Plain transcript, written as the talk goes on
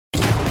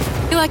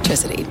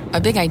Electricity,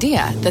 a big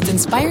idea that's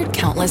inspired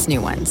countless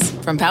new ones.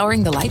 From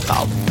powering the light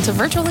bulb to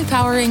virtually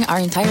powering our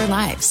entire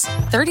lives.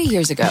 30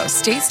 years ago,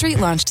 State Street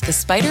launched the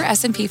Spider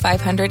S&P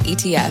 500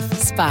 ETF,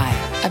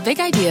 SPY. A big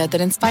idea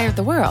that inspired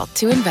the world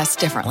to invest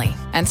differently.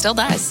 And still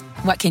does.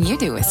 What can you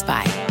do with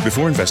SPY?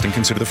 Before investing,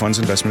 consider the fund's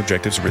investment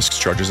objectives, risks,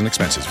 charges, and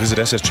expenses. Visit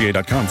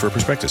ssga.com for a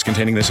prospectus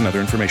containing this and other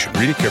information.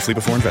 Read it carefully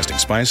before investing.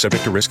 SPY is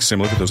subject to risks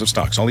similar to those of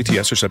stocks. All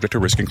ETFs are subject to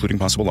risk, including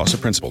possible loss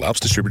of principal. Alps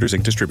Distributors,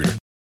 Inc. Distributor.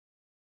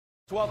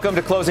 Welcome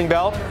to Closing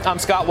Bell. I'm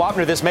Scott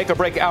Wapner. This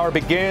make-or-break hour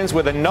begins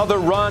with another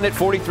run at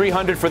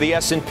 4,300 for the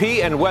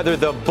S&P and whether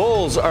the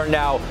bulls are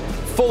now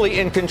fully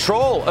in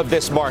control of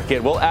this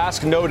market. We'll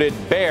ask noted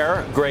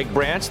bear Greg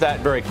Branch that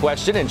very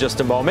question in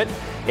just a moment.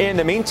 In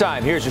the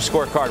meantime, here's your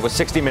scorecard with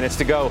 60 minutes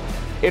to go.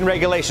 In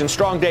regulation,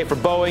 strong day for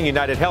Boeing,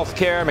 United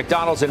Healthcare,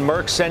 McDonald's, and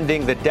Merck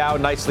sending the Dow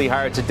nicely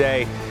higher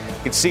today.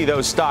 You can see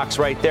those stocks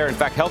right there. In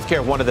fact,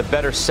 healthcare, one of the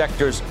better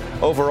sectors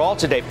overall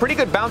today. Pretty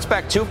good bounce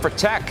back, too, for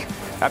tech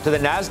after the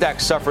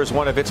NASDAQ suffers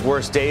one of its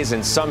worst days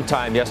in some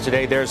time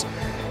yesterday. There's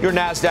your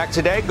NASDAQ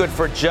today, good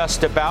for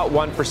just about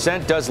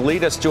 1%. Does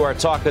lead us to our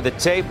talk of the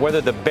tape,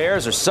 whether the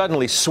bears are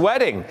suddenly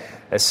sweating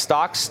as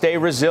stocks stay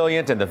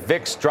resilient and the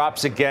VIX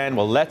drops again.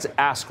 Well, let's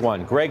ask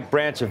one. Greg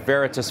Branch of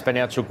Veritas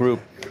Financial Group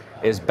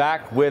is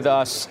back with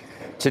us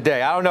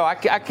today. I don't know. I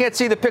can't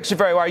see the picture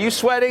very well. Are you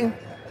sweating?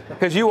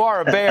 Because you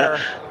are a bear,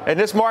 and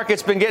this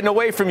market's been getting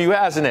away from you,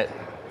 hasn't it?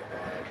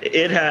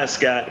 It has,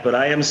 Scott, but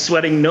I am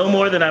sweating no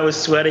more than I was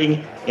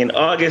sweating in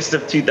August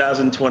of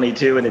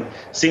 2022, and it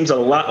seems a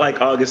lot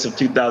like August of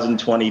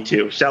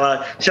 2022. Shall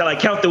I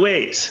count the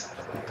ways?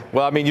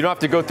 Well, I mean, you don't have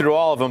to go through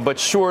all of them, but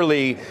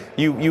surely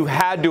you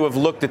had to have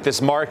looked at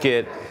this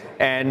market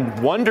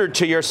and wondered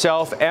to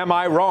yourself, am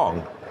I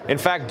wrong? In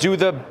fact, do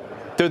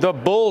the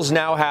bulls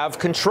now have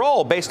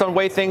control based on the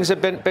way things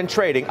have been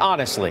trading,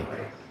 honestly?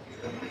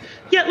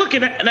 Yeah, look,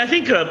 and I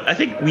think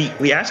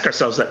we ask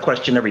ourselves that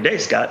question every day,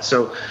 Scott.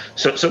 So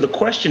the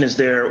question is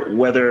there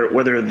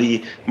whether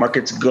the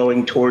market's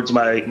going towards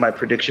my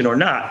prediction or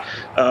not.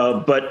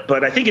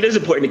 But I think it is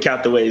important to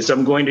count the ways. So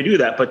I'm going to do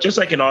that. But just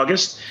like in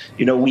August,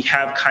 we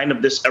have kind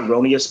of this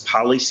erroneous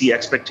policy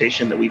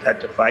expectation that we've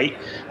had to fight.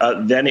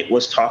 Then it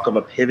was talk of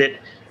a pivot.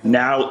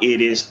 Now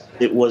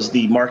it was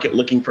the market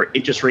looking for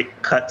interest rate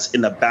cuts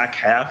in the back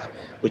half,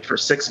 which for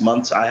 6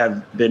 months I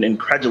have been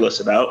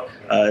incredulous about,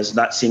 as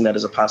not seeing that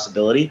as a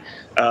possibility.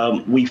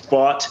 We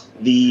fought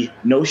the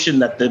notion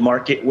that the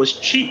market was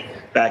cheap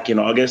back in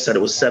August, that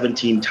it was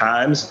 17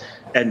 times.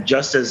 And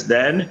just as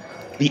then,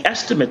 the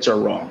estimates are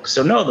wrong.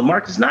 So no, the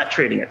market's not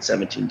trading at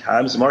 17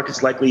 times. The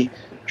market's likely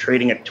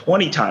trading at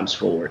 20 times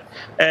forward.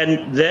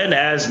 And then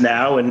as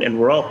now, and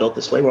we're all built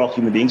this way, we're all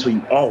human beings,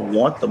 we all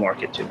want the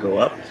market to go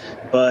up.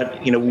 But,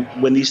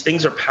 when these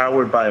things are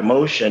powered by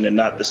emotion and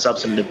not the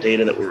substantive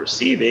data that we're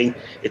receiving,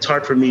 it's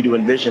hard for me to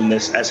envision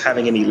this as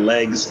having any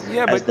legs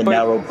as the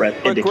narrow breadth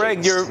indicates. But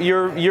Greg,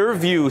 your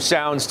view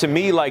sounds to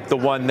me like the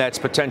one that's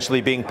potentially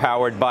being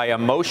powered by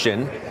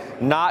emotion,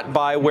 not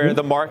by where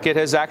the market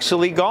has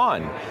actually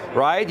gone,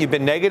 right? You've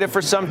been negative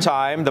for some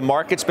time. The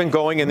market's been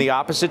going in the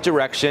opposite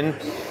direction.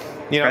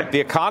 Right. The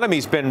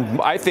economy's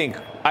been, I think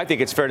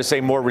it's fair to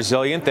say, more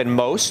resilient than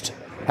most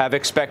have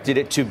expected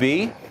it to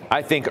be.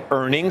 I think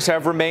earnings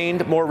have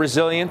remained more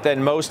resilient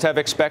than most have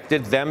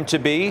expected them to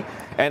be.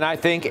 And I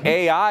think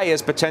AI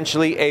is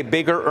potentially a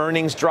bigger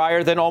earnings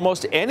dryer than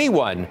almost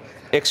anyone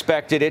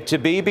expected it to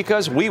be,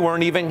 because we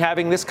weren't even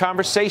having this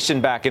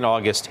conversation back in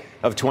August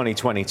of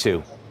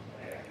 2022.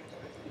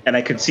 And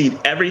I concede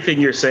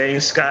everything you're saying,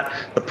 Scott.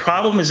 The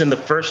problem is in the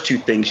first two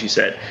things you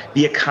said.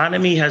 The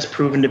economy has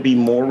proven to be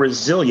more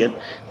resilient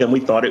than we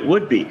thought it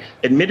would be.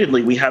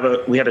 Admittedly, we had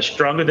a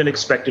stronger than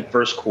expected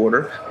first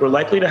quarter. We're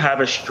likely to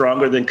have a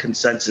stronger than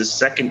consensus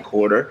second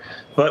quarter,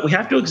 but we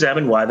have to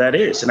examine why that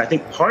is. And I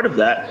think part of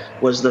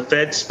that was the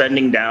Fed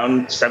spending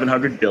down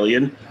 $700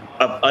 billion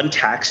of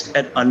untaxed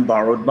and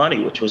unborrowed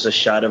money, which was a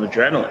shot of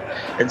adrenaline.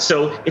 And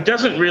so it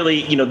doesn't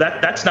really,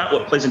 that's not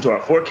what plays into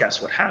our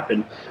forecast.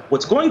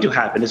 What's going to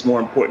happen is more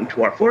important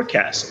to our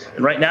forecast.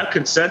 And right now,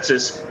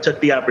 consensus took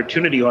the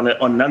opportunity on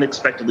an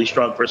unexpectedly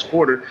strong first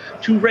quarter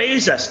to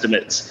raise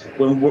estimates,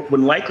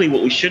 when likely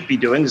what we should be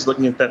doing is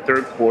looking at that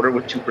third quarter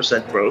with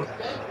 2% growth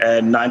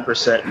and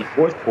 9% in the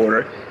fourth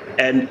quarter,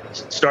 and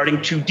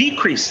starting to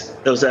decrease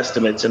those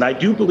estimates. And I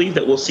do believe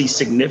that we'll see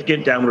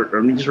significant downward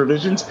earnings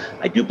revisions.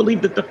 I do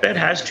believe that the Fed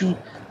have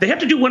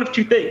to do one of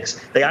two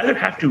things. They either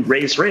have to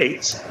raise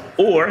rates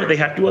or they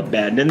have to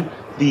abandon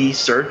the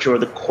search or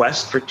the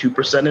quest for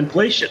 2%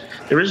 inflation.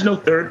 There is no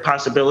third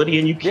possibility,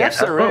 and you can't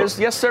have both.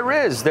 Yes, there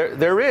is.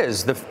 There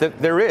is.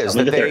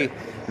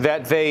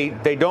 That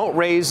they don't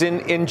raise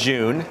in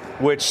June,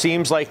 which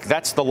seems like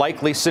that's the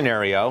likely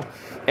scenario.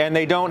 And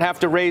they don't have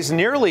to raise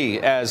nearly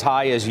as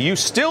high as you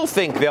still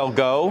think they'll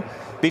go,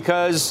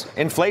 because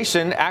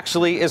inflation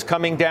actually is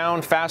coming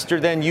down faster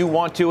than you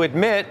want to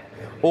admit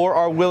or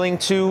are willing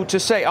to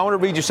say. I want to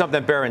read you something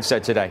that Barron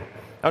said today.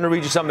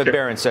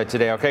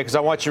 Okay, because I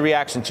want your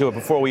reaction to it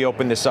before we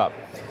open this up.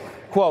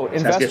 Quote,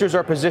 investors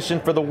are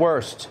positioned for the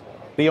worst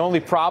The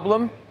only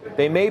problem,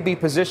 they may be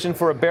positioned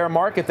for a bear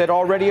market that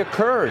already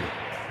occurred.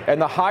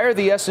 And the higher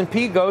the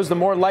S&P goes, the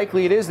more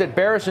likely it is that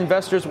bearish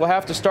investors will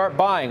have to start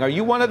buying. Are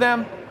you one of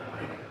them?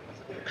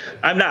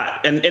 I'm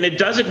not. And it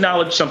does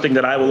acknowledge something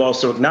that I will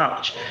also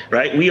acknowledge,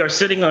 right? We are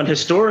sitting on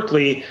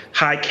historically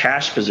high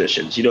cash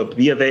positions. You know,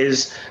 B of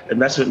A's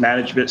investment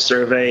management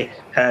survey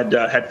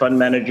had fund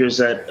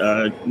managers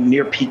at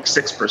near peak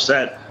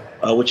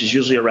 6%, which is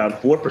usually around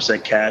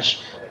 4%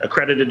 cash.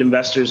 Accredited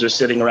investors are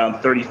sitting around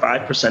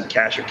 35%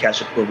 cash or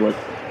cash equivalent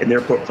in their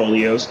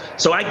portfolios.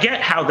 So I get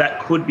how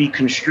that could be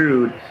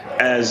construed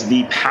as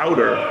the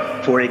powder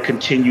for a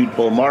continued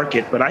bull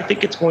market, but I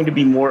think it's going to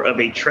be more of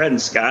a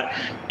trend, Scott.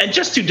 And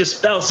just to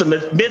dispel some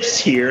myths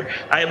here,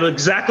 I am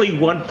exactly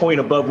 1 point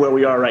above where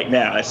we are right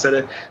now. I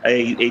set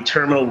a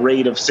terminal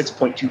rate of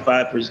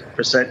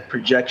 6.25%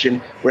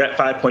 projection. We're at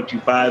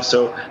 5.25,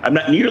 so I'm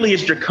not nearly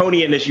as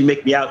draconian as you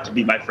make me out to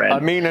be, my friend. I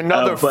mean,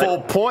 another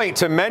full point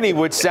to many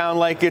would sound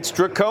like it's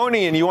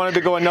draconian. You wanted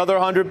to go another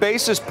 100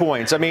 basis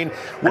points. I mean,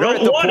 we're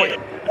at the point.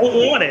 I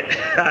don't want it.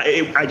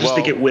 I just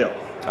think it will.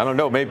 I don't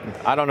know. Maybe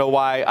I don't know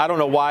why. I don't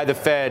know why the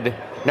Fed.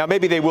 Now,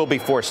 maybe they will be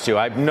forced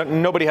to.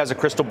 Nobody has a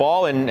crystal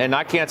ball, and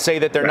I can't say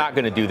that they're not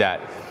going to do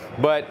that.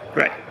 But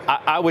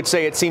I would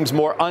say it seems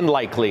more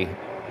unlikely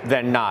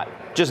than not,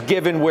 just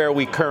given where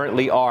we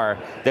currently are,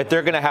 that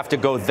they're going to have to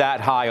go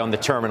that high on the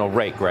terminal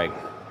rate, Greg.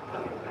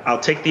 I'll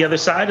take the other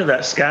side of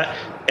that, Scott.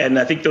 And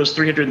I think those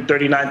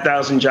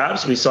 339,000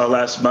 jobs we saw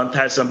last month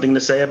has something to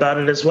say about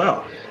it as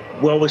well.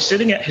 Well, we're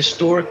sitting at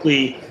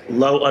historically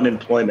low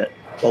unemployment.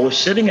 While we're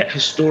sitting at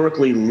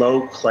historically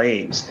low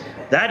claims,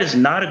 that is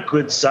not a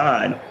good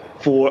sign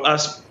for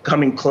us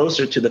coming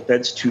closer to the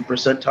Fed's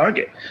 2%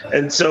 target.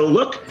 And so,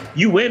 look,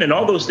 you win, and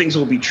all those things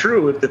will be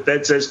true if the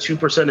Fed says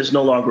 2% is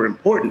no longer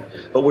important.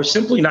 But we're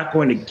simply not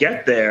going to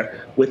get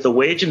there with the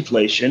wage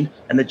inflation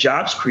and the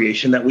jobs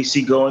creation that we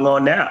see going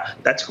on now.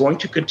 That's going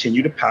to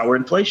continue to power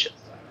inflation.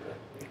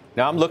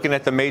 Now, I'm looking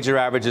at the major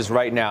averages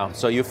right now,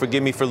 so you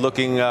forgive me for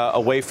looking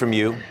away from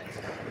you.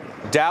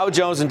 Dow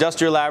Jones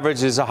Industrial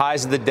Average is the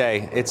highs of the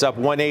day. It's up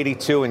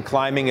 182 and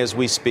climbing as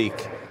we speak.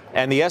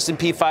 And the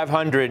S&P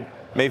 500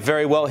 may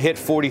very well hit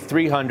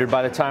 4,300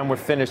 by the time we're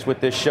finished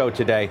with this show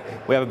today.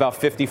 We have about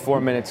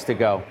 54 minutes to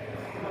go.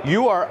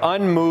 You are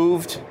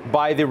unmoved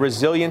by the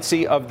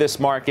resiliency of this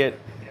market,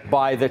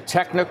 by the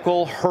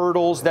technical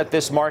hurdles that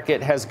this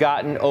market has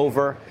gotten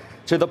over,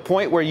 to the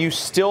point where you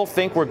still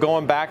think we're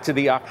going back to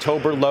the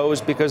October lows,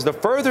 because the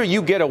further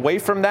you get away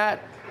from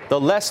that, the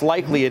less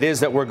likely it is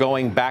that we're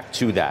going back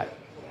to that.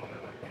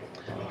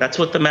 That's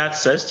what the math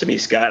says to me,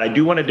 Scott. I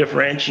do want to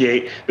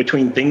differentiate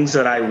between things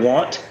that I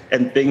want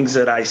and things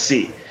that I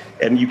see.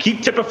 And you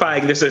keep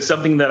typifying this as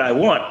something that I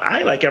want.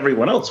 I, like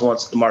everyone else,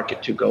 wants the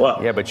market to go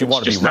up. Yeah, but you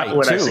want to be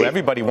right, too.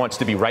 Everybody wants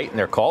to be right in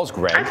their calls,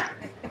 Greg.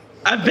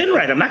 I've been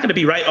right. I'm not going to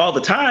be right all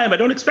the time. I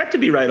don't expect to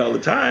be right all the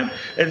time.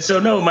 And so,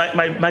 no,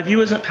 my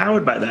view isn't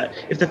powered by that.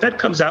 If the Fed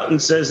comes out and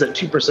says that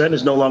 2%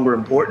 is no longer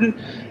important,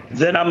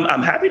 then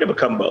I'm happy to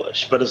become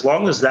bullish. But as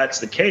long as that's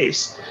the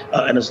case,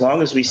 and as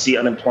long as we see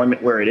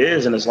unemployment where it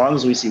is, and as long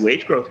as we see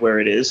wage growth where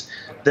it is,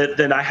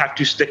 then I have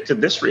to stick to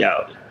this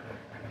reality.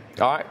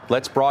 All right,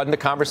 let's broaden the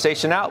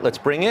conversation out. Let's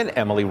bring in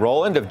Emily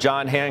Rowland of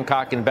John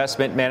Hancock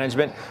Investment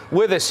Management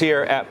with us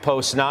here at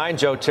Post 9.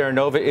 Joe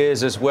Terranova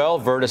is as well,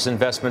 Veritas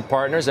Investment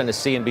Partners and a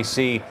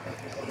CNBC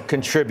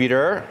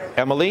contributor.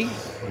 Emily,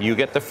 you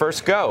get the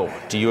first go.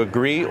 Do you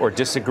agree or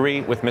disagree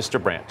with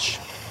Mr. Branch?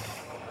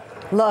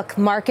 Look,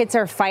 markets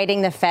are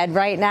fighting the Fed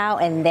right now,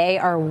 and they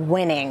are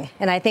winning.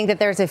 And I think that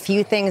there's a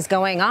few things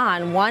going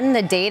on. One,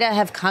 the data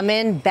have come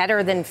in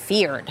better than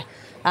feared.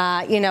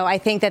 I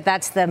think that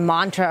that's the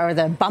mantra or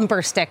the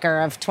bumper sticker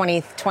of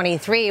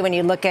 2023. When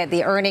you look at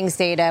the earnings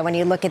data, when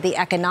you look at the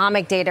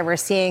economic data, we're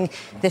seeing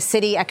the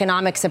Citi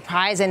Economic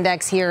Surprise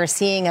Index here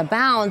seeing a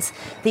bounce.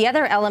 The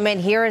other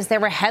element here is there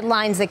were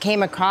headlines that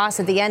came across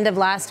at the end of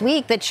last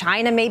week that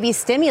China may be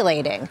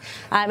stimulating.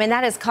 And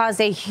that has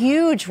caused a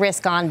huge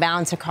risk on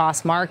bounce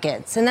across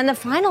markets. And then the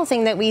final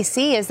thing that we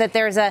see is that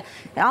there's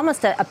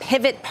almost a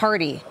pivot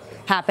party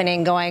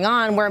going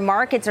on where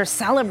markets are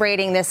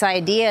celebrating this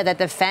idea that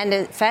the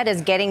Fed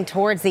is getting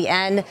towards the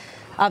end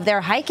of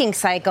their hiking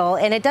cycle.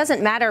 And it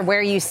doesn't matter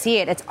where you see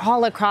it. It's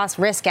all across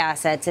risk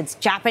assets. It's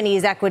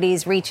Japanese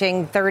equities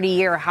reaching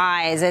 30-year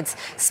highs. It's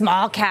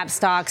small cap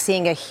stocks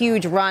seeing a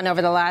huge run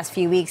over the last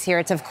few weeks here.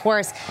 It's, of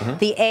course,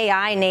 the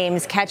AI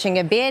names catching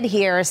a bid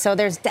here. So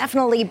there's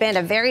definitely been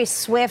a very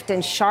swift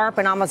and sharp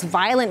and almost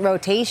violent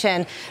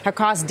rotation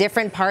across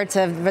different parts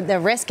of the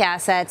risk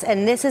assets.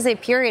 And this is a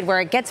period where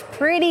it gets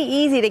pretty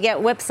easy to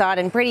get whipsawed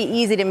and pretty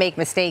easy to make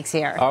mistakes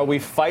here. Are we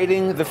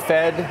fighting the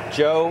Fed,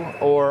 Joe,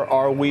 or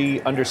are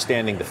we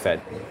understanding the Fed?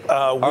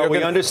 Are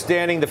we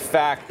understanding the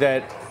fact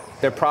that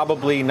they're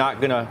probably not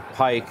going to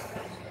hike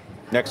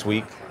next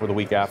week or the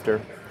week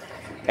after?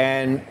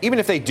 And even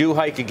if they do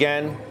hike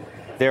again,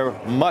 they're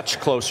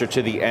much closer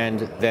to the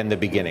end than the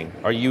beginning.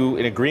 Are you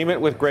in agreement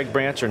with Greg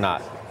Branch or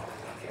not?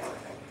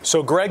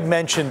 So Greg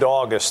mentioned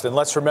August, and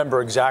let's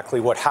remember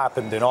exactly what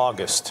happened in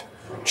August.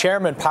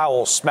 Chairman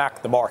Powell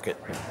smacked the market.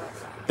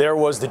 there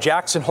was the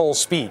Jackson Hole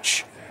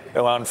speech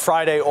on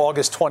Friday,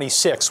 August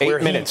 26th, where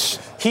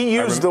he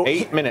used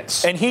 8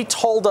 minutes. And he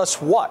told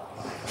us what?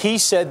 He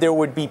said there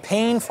would be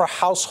pain for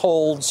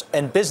households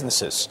and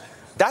businesses.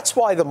 That's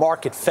why the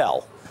market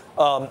fell.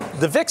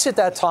 The VIX at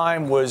that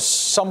time was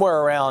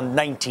somewhere around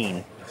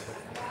 19.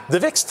 The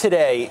VIX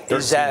today 13.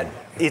 Is at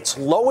its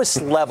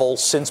lowest level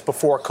since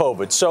before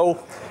COVID.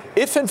 So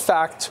if, in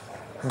fact,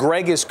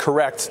 Greg is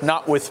correct,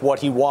 not with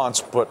what he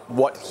wants, but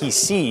what he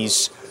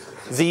sees,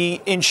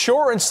 the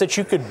insurance that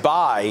you could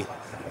buy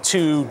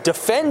to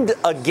defend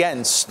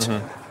against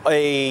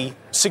a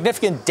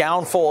significant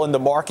downfall in the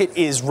market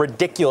is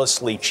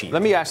ridiculously cheap.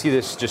 Let me ask you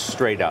this just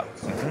straight up.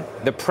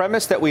 The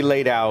premise that we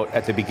laid out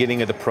at the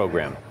beginning of the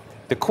program,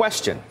 the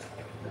question,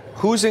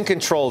 who's in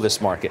control of this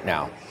market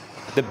now?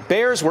 The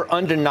bears were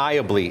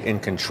undeniably in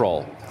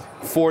control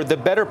for the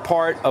better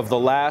part of the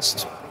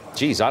last,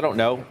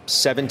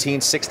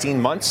 17,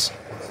 16 months.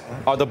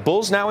 Are the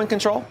bulls now in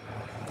control?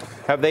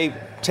 Have they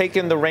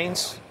taken the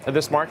reins of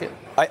this market?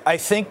 I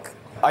think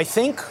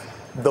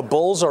the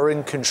bulls are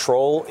in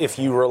control if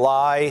you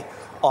rely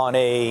on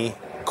a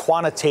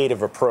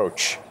quantitative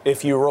approach.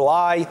 If you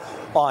rely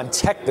on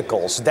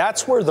technicals,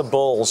 that's where the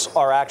bulls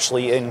are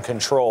actually in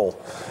control.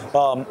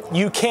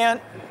 You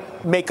can't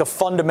make a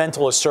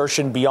fundamental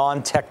assertion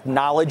beyond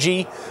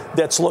technology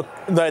that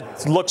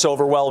looks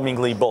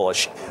overwhelmingly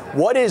bullish.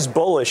 What is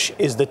bullish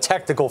is the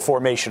technical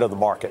formation of the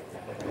market.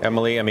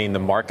 Emily, I mean, the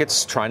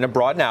market's trying to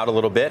broaden out a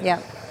little bit.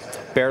 Yeah.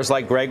 Bears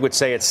like Greg would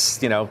say it's,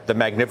 the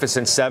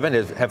Magnificent Seven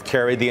have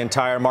carried the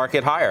entire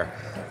market higher.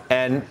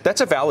 And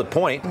that's a valid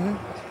point.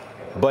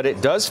 But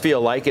it does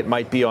feel like it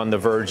might be on the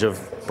verge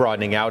of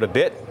broadening out a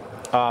bit.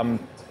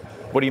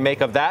 What do you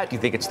make of that? Do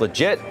you think it's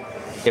legit?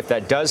 If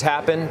that does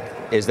happen,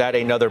 is that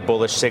another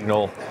bullish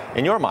signal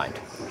in your mind?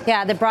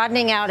 Yeah, the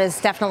broadening out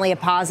is definitely a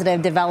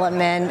positive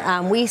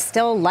development. We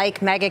still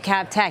like mega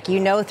cap tech.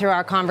 Through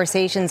our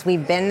conversations,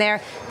 we've been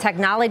there.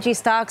 Technology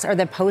stocks are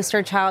the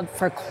poster child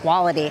for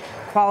quality.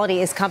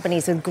 Quality is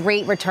companies with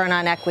great return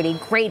on equity,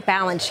 great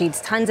balance sheets,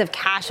 tons of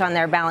cash on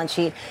their balance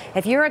sheet.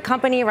 If you're a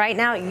company right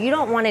now, you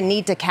don't want to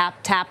need to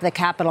tap the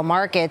capital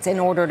markets in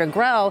order to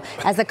grow,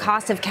 as the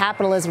cost of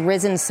capital has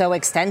risen so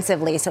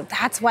extensively. So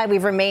that's why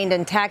we've remained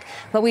in tech.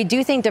 But we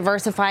do think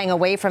diversifying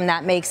away from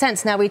that makes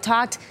sense. Now, we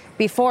talked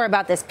before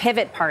about this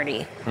pivot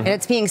party, and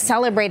it's being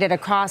celebrated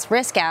across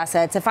risk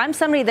assets. If I'm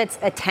somebody that's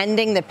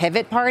attending the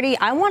pivot party,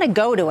 I want to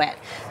go to it.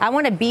 I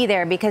want to be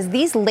there because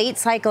these late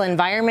cycle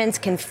environments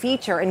can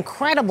feature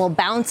incredible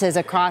bounces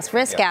across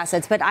risk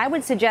assets. But I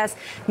would suggest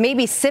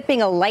maybe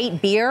sipping a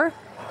light beer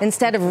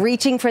instead of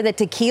reaching for the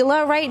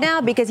tequila right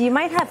now, because you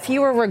might have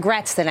fewer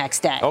regrets the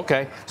next day.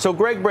 Okay. So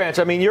Greg Branch,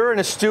 I mean, you're an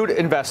astute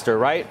investor,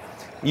 right?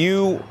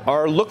 You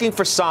are looking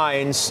for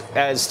signs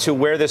as to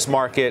where this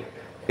market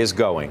is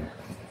going.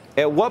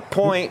 At what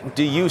point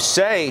do you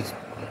say,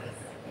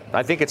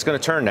 I think it's going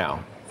to turn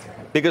now?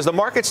 Because the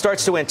market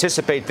starts to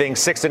anticipate things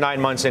 6 to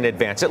 9 months in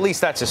advance. At least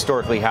that's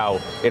historically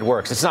how it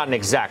works. It's not an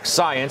exact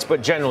science,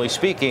 but generally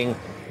speaking,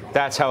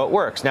 that's how it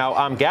works. Now,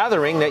 I'm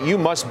gathering that you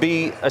must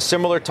be a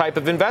similar type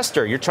of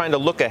investor. You're trying to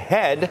look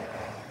ahead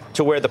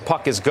to where the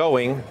puck is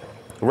going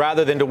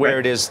rather than to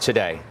where it is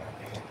today.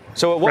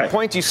 So at what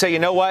point do you say, you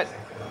know what?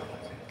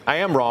 I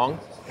am wrong.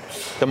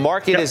 The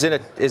market is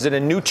in a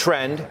new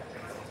trend,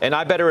 and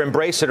I better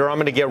embrace it or I'm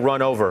going to get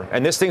run over.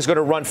 And this thing's going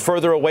to run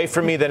further away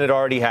from me than it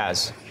already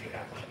has.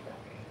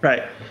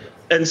 Right.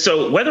 And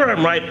so whether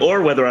I'm right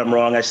or whether I'm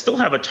wrong, I still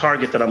have a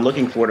target that I'm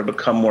looking for to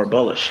become more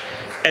bullish.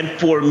 And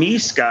for me,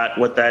 Scott,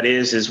 what that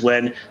is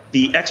when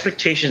the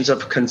expectations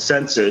of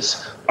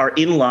consensus are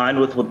in line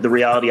with what the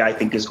reality I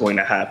think is going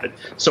to happen.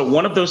 So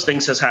one of those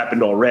things has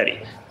happened already.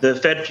 The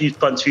Fed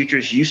funds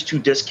futures used to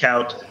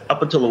discount,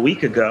 up until a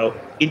week ago,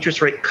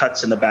 interest rate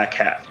cuts in the back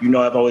half.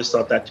 I've always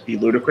thought that to be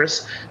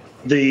ludicrous.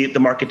 The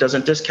market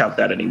doesn't discount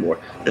that anymore.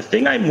 The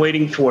thing I'm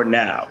waiting for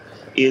now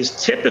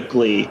is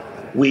typically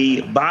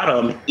we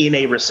bottom in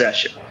a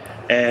recession.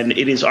 And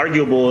it is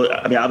arguable.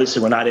 I mean,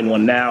 obviously, we're not in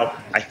one now.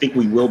 I think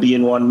we will be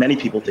in one. Many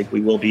people think we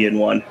will be in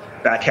one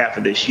back half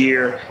of this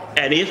year.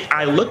 And if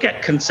I look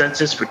at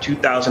consensus for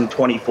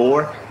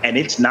 2024 and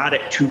it's not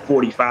at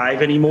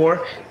 245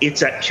 anymore,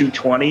 it's at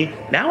 220,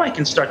 now I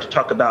can start to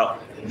talk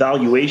about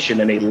valuation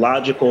in a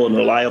logical and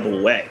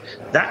reliable way.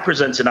 That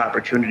presents an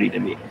opportunity to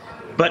me.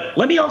 But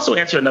let me also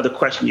answer another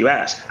question you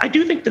asked. I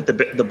do think that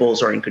the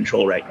bulls are in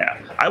control right now.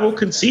 I will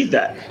concede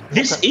that.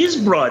 This is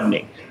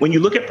broadening. When you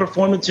look at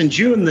performance in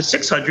June, the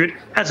 600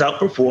 has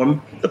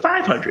outperformed the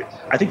 500.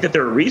 I think that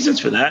there are reasons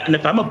for that. And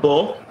if I'm a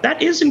bull,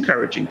 that is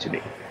encouraging to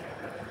me.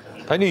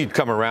 I knew you'd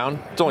come around.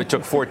 It only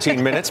took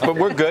 14 minutes, but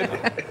we're good.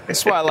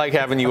 That's why I like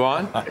having you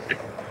on.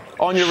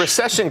 On your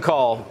recession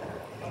call,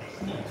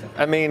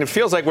 I mean, it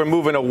feels like we're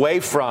moving away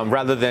from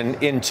rather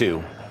than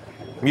into.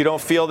 You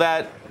don't feel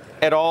that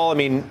at all? I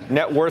mean,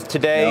 net worth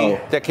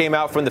today that came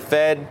out from the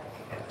Fed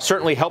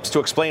certainly helps to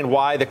explain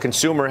why the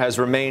consumer has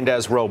remained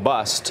as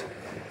robust.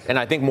 And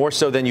I think more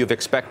so than you've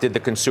expected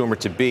the consumer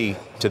to be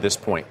to this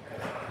point.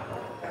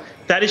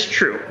 That is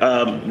true.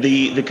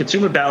 The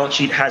consumer balance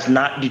sheet has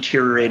not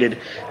deteriorated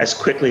as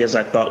quickly as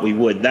I thought we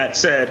would. That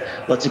said,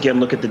 let's again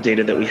look at the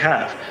data that we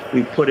have.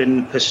 We've put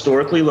in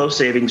historically low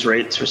savings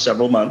rates for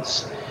several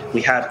months.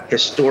 We have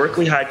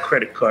historically high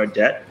credit card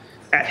debt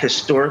at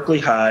historically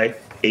high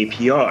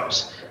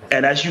APRs.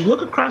 And as you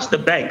look across the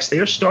banks, they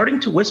are starting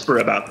to whisper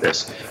about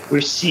this.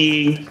 We're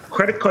seeing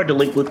credit card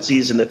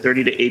delinquencies in the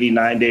 30 to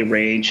 89-day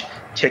range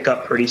tick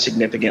up pretty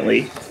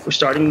significantly. We're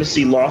starting to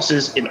see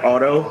losses in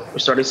auto. We're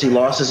starting to see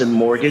losses in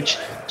mortgage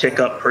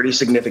tick up pretty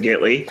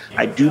significantly.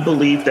 I do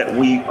believe that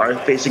we are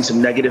facing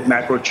some negative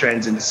macro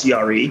trends in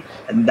CRE,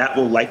 and that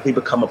will likely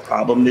become a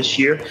problem this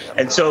year.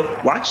 And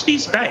so watch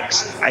these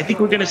banks. I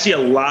think we're going to see a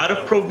lot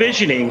of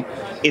provisioning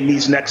in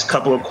these next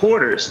couple of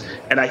quarters.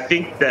 And I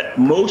think that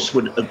most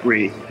would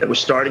agree that we're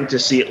starting to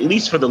see, at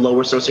least for the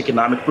lower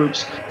socioeconomic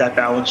groups, that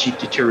balance sheet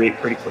deteriorate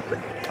pretty quickly.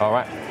 All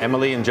right.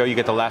 Emily and Joe, you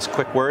get the last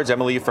quick words.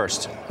 Emily, you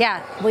first.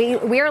 Yeah,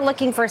 we are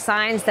looking for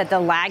signs that the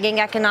lagging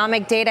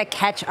economic data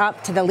catch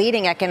up to the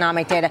leading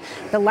economic data.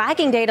 The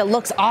lagging data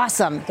looks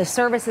awesome. The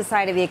services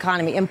side of the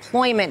economy,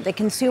 employment, the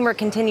consumer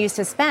continues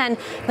to spend,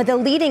 but the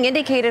leading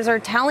indicators are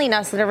telling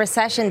us that a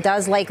recession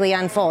does likely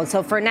unfold.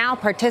 So for now,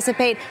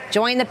 participate,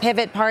 join the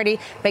pivot party,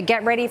 but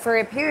get ready for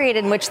a period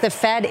in which the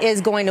Fed is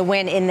going to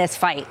win in this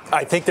fight.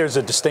 I think there's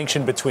a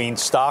distinction between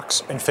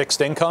stocks and fixed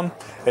income.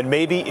 And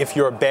maybe if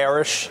you're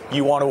bearish,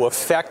 you want to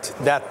affect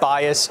that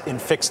bias in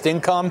fixed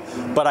income.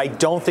 But I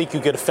don't think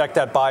you could affect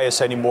that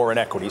bias anymore in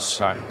equities.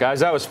 All right, guys,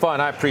 that was fun.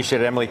 I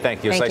appreciate it. Emily,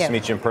 thank you. It's nice to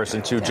meet you in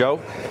person, too. Joe,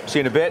 see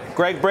you in a bit.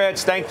 Greg Branch,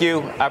 thank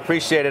you. I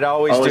appreciate it. I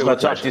always do. We'll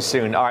talk to you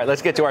soon. All right,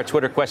 let's get to our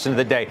Twitter question of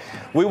the day.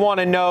 We want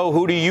to know,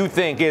 who do you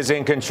think is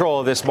in control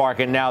of this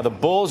market now, the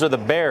bulls or the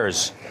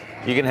bears?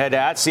 You can head to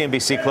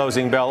 @CNBC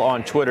Closing Bell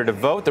on Twitter to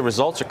vote. The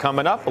results are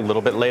coming up a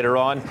little bit later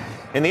on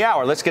in the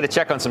hour. Let's get a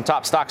check on some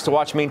top stocks to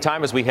watch.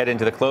 Meantime, as we head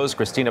into the close,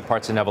 Christina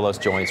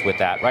Partsinevelos joins with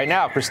that right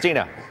now.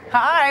 Christina.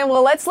 Hi.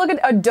 Well, let's look at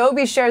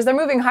Adobe shares. They're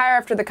moving higher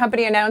after the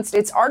company announced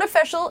its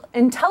artificial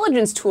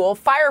intelligence tool,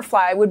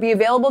 Firefly, would be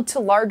available to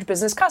large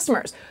business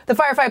customers. The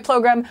Firefly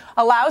program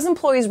allows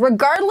employees,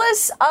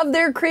 regardless of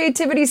their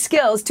creativity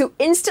skills, to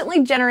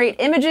instantly generate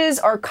images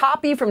or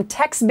copy from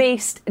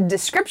text-based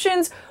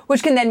descriptions,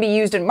 which can then be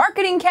used in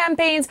marketing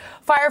campaigns.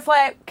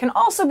 Firefly can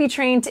also be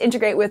trained to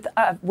integrate with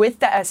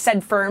the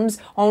said firm's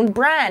own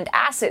brand,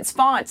 assets,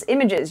 fonts,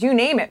 images, you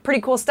name it.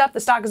 Pretty cool stuff.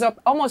 The stock is up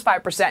almost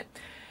 5%.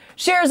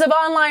 Shares of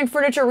online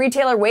furniture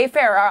retailer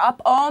Wayfair are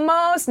up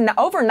almost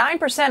over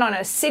 9% on a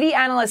Citi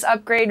analyst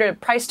upgrade, or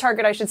price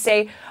target, I should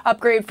say,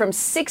 upgrade from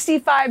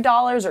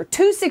 $65 or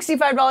to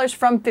 $65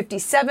 from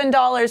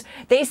 $57.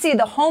 They say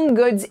the home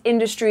goods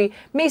industry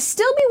may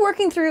still be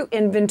working through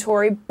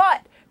inventory,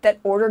 but that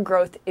order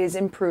growth is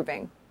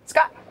improving.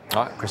 Scott.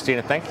 All right,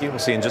 Christina, thank you. We'll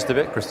see you in just a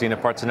bit. Christina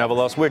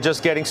Partsinevelos. We're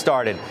just getting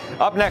started.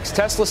 Up next,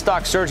 Tesla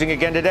stock surging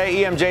again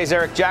today. EMJ's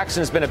Eric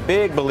Jackson has been a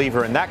big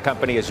believer in that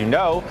company, as you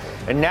know.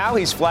 And now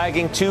he's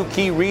flagging two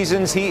key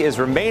reasons he is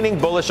remaining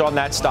bullish on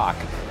that stock.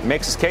 He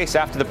makes his case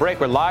after the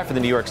break. We're live from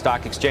the New York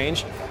Stock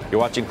Exchange.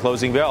 You're watching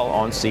Closing Bell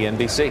on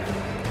CNBC.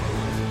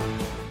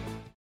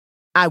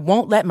 I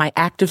won't let my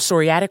active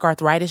psoriatic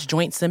arthritis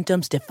joint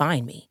symptoms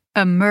define me.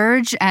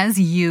 Emerge as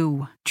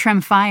you.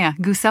 Tremfya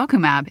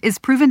guselkumab is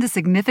proven to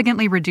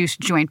significantly reduce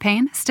joint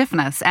pain,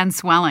 stiffness, and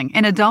swelling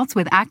in adults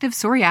with active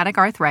psoriatic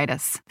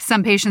arthritis.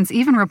 Some patients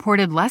even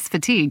reported less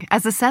fatigue,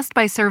 as assessed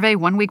by survey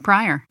 1 week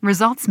prior.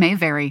 Results may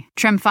vary.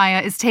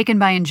 Tremfya is taken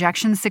by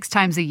injection 6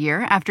 times a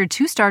year after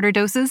 2 starter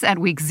doses at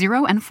weeks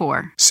 0 and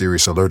 4.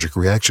 Serious allergic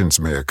reactions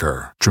may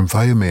occur.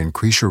 Tremfya may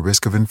increase your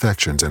risk of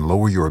infections and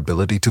lower your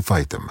ability to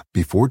fight them.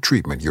 Before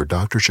treatment, your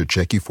doctor should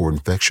check you for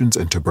infections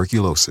and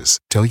tuberculosis.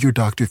 Tell your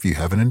doctor if you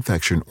have an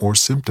infection or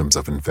symptoms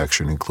of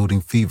infection, including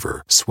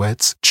fever,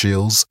 sweats,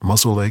 chills,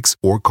 muscle aches,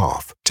 or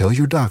cough. Tell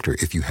your doctor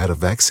if you had a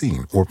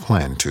vaccine or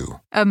plan to.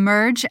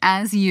 Emerge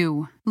as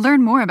you.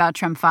 Learn more about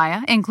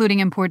Tremfya, including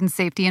important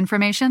safety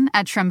information,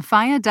 at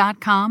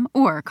tremfya.com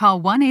or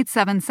call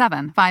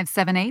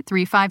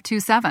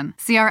 1-877-578-3527.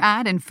 See our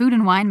ad in Food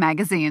and Wine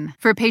magazine.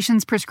 For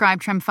patients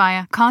prescribed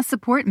Tremfya, cost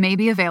support may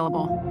be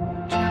available.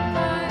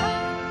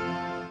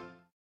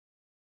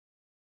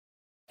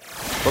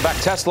 We're back.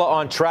 Tesla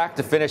on track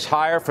to finish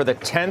higher for the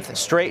 10th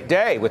straight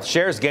day, with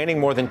shares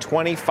gaining more than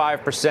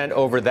 25%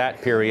 over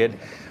that period.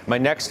 My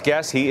next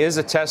guest, he is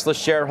a Tesla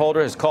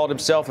shareholder, has called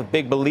himself a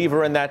big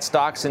believer in that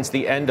stock since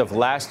the end of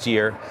last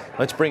year.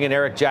 Let's bring in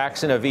Eric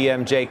Jackson of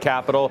EMJ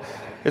Capital.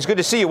 It's good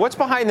to see you. What's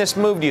behind this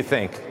move, do you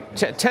think?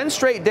 10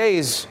 straight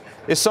days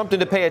is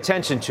something to pay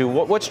attention to.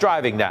 What's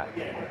driving that?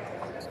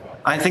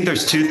 I think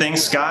there's two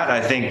things, Scott.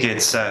 I think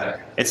it's the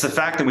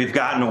fact that we've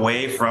gotten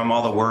away from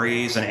all the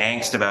worries and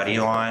angst about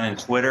Elon and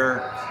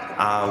Twitter.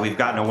 We've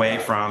gotten away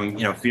from,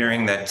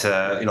 fearing that,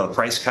 the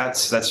price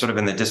cuts. That's sort of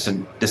in the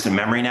distant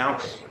memory now.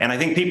 And I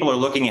think people are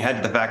looking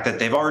ahead to the fact that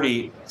they've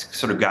already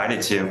sort of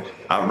guided to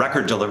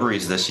record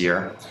deliveries this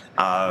year,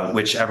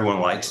 which everyone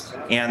likes.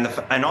 And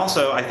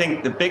also, I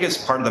think the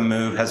biggest part of the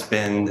move has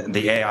been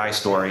the AI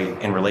story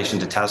in relation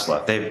to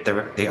Tesla.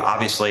 They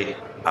obviously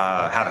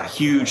have a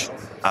huge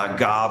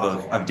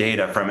gob of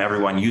data from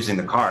everyone using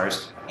the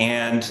cars.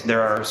 And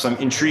there are some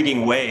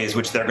intriguing ways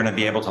which they're going to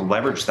be able to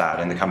leverage that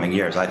in the coming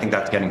years. I think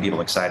that's getting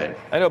people excited.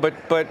 I know, but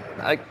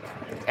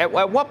at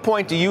what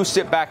point do you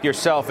sit back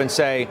yourself and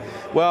say,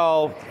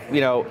 well,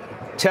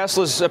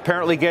 Tesla's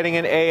apparently getting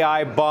an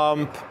AI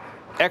bump,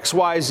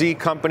 XYZ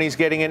company's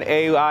getting an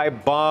AI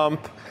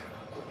bump.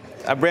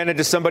 I ran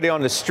into somebody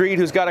on the street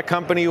who's got a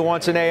company who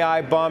wants an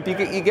AI bump. You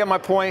get my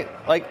point?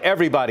 Like,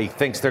 everybody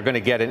thinks they're going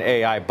to get an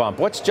AI bump.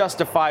 What's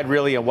justified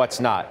really and what's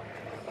not?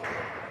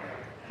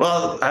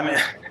 Well, I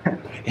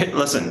mean,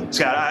 listen,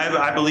 Scott,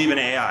 I believe in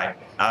AI.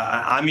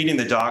 I'm eating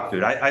the dog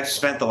food. I've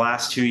spent the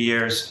last 2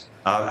 years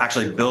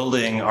actually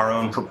building our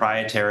own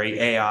proprietary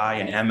AI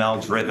and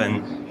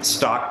ML-driven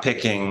stock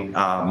picking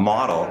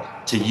model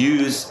to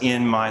use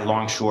in my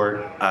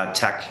long-short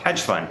tech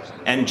hedge fund.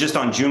 And just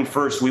on June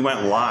 1st, we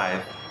went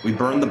live. We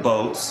burned the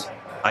boats.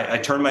 I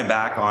turned my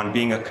back on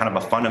being a kind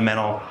of a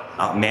fundamental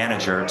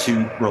manager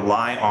to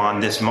rely on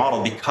this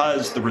model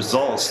because the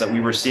results that we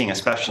were seeing,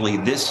 especially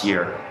this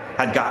year,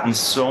 had gotten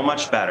so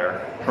much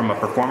better from a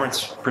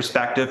performance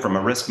perspective, from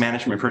a risk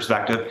management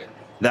perspective,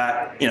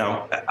 that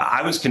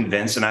I was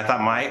convinced, and I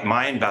thought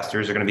my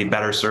investors are going to be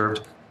better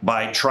served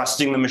by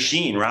trusting the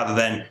machine rather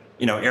than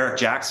Eric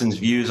Jackson's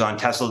views on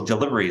Tesla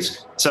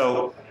deliveries.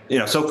 So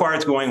so far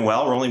it's going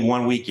well. We're only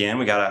 1 week in.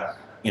 We got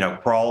to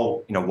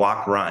crawl,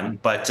 walk, run.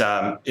 But,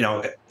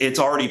 it's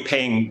already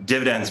paying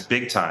dividends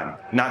big time,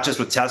 not just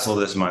with Tesla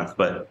this month,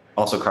 but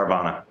also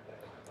Carvana.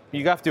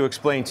 You have to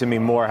explain to me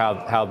more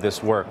how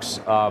this works.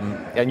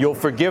 And you'll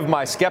forgive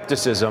my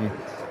skepticism,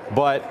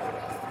 but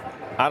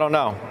I don't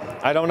know.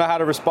 I don't know how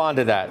to respond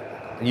to that.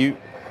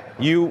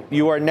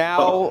 You are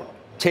now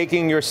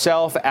taking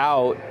yourself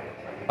out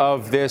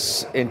of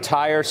this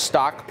entire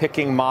stock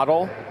picking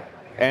model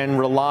and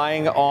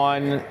relying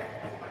on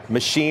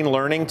machine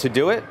learning to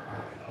do it?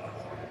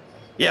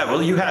 Yeah,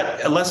 well, you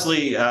had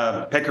Leslie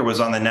Picker was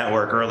on the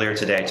network earlier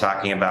today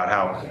talking about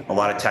how a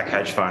lot of tech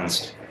hedge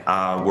funds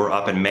were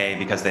up in May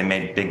because they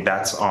made big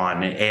bets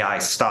on AI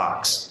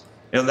stocks.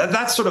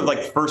 That's sort of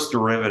like first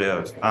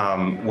derivative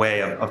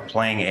way of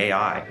playing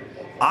AI.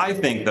 I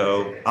think,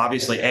 though,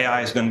 obviously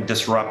AI is going to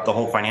disrupt the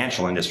whole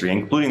financial industry,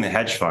 including the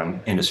hedge fund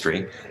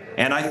industry.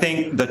 And I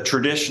think the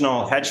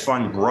traditional hedge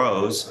fund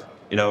bros,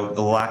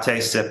 the latte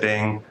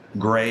sipping,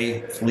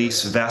 gray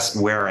fleece vest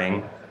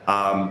wearing,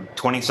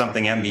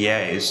 20-something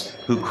MBAs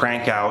who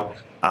crank out,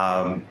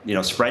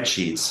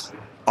 spreadsheets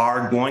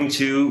are going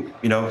to,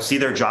 see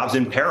their jobs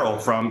in peril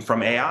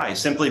from AI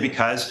simply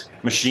because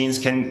machines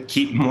can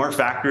keep more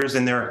factors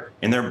in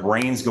their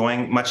brains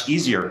going much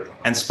easier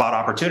and spot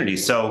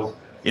opportunities. So,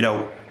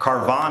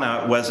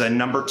 Carvana was a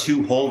number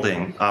 2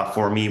 holding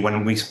for me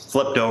when we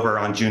flipped over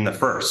on June the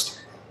 1st.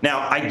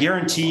 Now, I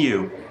guarantee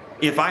you,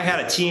 if I had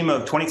a team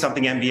of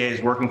 20-something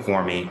MBAs working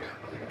for me,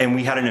 and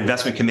we had an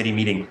investment committee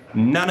meeting,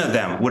 none of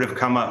them would have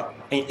come up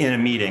in a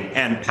meeting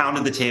and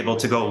pounded the table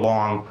to go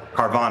long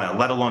Carvana,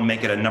 let alone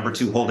make it a number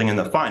 2 holding in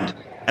the fund.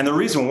 And the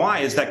reason why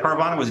is that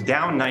Carvana was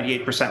down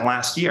 98%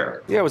 last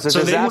year. Yeah, it was a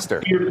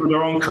disaster. So they were for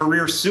their own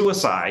career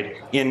suicide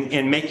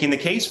in making the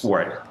case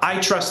for it. I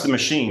trust the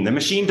machine. The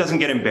machine doesn't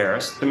get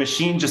embarrassed. The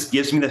machine just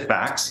gives me the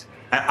facts.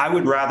 I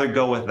would rather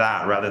go with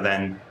that rather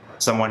than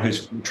someone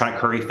who's trying to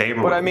curry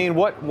favor. But I mean,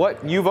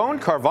 what you've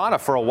owned Carvana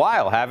for a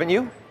while, haven't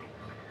you?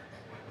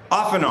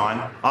 Off and on.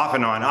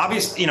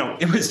 Obviously,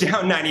 it was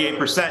down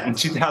 98% in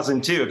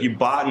 2002 if you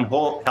bought and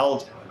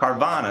held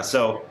Carvana.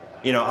 So,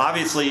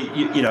 obviously,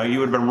 you would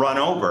have been run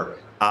over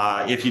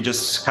if you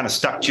just kind of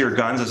stuck to your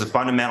guns as a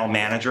fundamental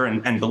manager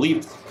and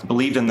believed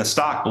in the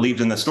stock,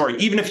 believed in the story.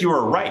 Even if you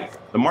were right,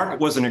 the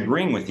market wasn't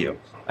agreeing with you.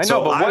 I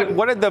know, but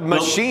what did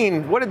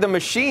the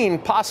machine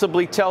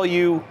possibly tell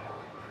you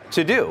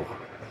to do?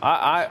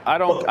 I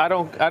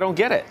don't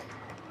get it.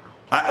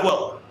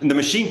 Well, the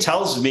machine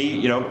tells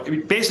me,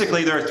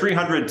 basically there are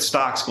 300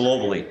 stocks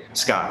globally,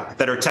 Scott,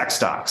 that are tech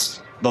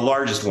stocks, the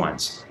largest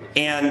ones.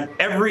 And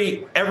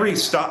every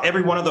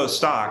one of those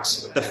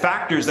stocks, the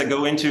factors that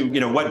go into,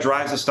 what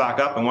drives the stock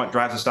up and what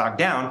drives the stock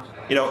down,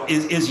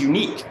 is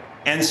unique.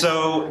 And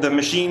so the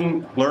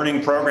machine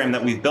learning program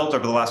that we've built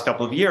over the last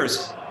couple of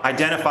years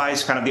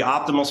identifies kind of the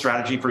optimal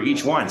strategy for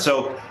each one.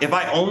 So if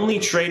I only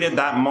traded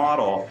that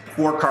model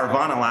for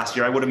Carvana last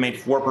year, I would have made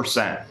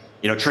 4%.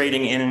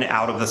 Trading in and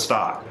out of the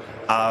stock.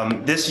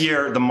 This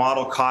year, the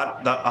model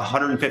caught the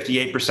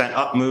 158%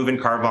 up move in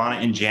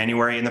Carvana in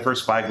January in the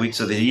first 5 weeks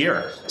of the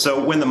year. So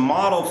when the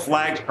model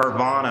flagged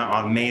Carvana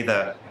on May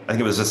I think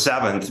it was the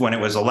 7th, when it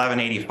was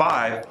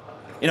 1185,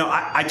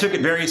 I took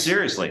it very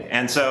seriously.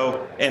 And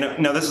so,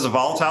 this is a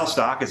volatile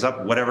stock. It's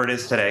up whatever it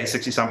is today,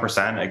 60-some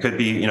percent. It could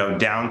be,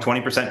 down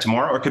 20%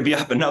 tomorrow, or it could be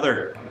up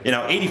another,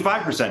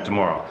 85%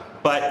 tomorrow.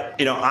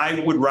 But,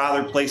 I would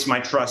rather place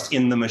my trust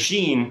in the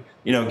machine,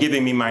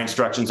 giving me my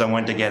instructions on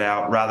when to get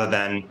out rather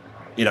than,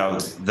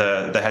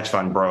 the hedge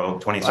fund bro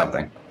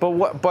 20-something.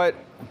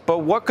 But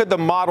what could the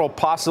model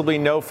possibly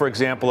know, for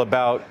example,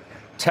 about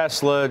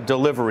Tesla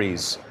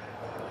deliveries?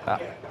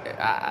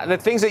 The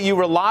things that you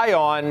rely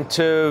on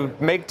to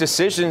make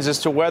decisions as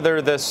to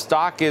whether the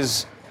stock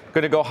is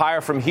going to go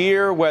higher from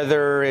here,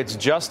 whether it's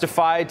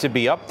justified to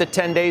be up the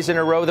 10 days in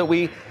a row that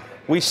we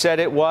said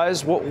it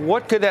was?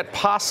 What could that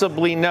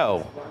possibly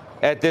know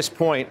at this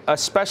point,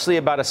 especially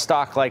about a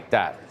stock like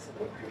that?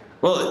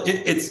 Well,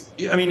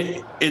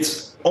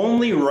 it's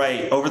only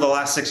right over the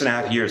last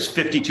 6.5 years,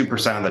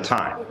 52% of the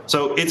time.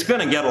 So it's going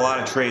to get a lot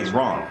of trades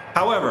wrong.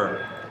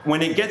 However,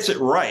 when it gets it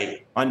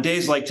right on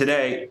days like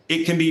today,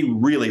 it can be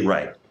really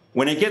right.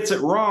 When it gets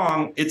it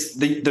wrong, it's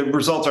the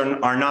results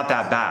are not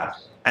that bad.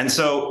 And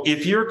so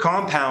if you're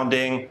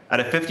compounding at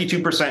a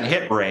 52%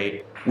 hit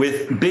rate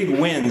with big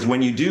wins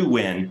when you do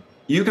win,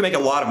 you can make a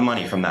lot of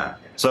money from that.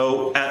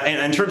 So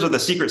in terms of the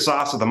secret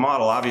sauce of the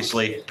model,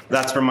 obviously,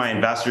 that's for my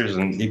investors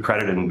and the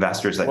accredited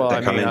investors that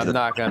come into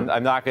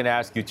I'm not going to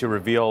ask you to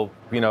reveal,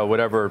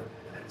 whatever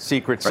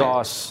secret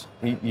sauce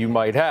you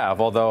might have.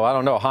 Although, I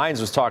don't know,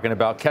 Heinz was talking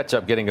about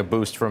ketchup getting a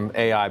boost from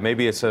AI.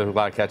 Maybe it's a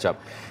lot of ketchup.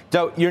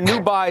 So your new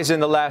buys in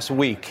the last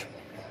week,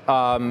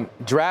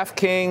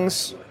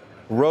 DraftKings,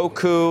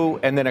 Roku,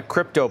 and then a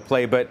crypto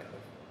play. But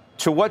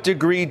to what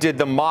degree did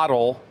the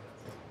model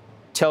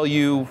tell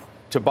you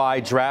to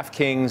buy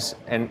DraftKings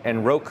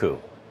and Roku?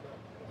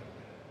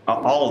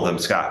 All of them,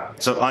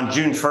 Scott. So on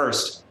June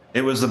 1st,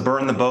 it was the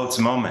burn the boats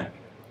moment.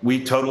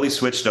 We totally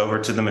switched over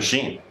to the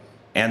machine.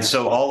 And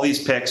so all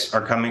these picks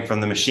are coming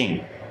from the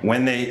machine.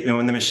 When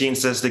the machine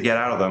says to get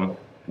out of them,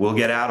 we'll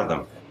get out of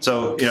them.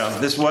 So,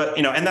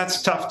 and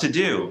that's tough to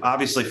do,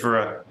 obviously,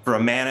 for a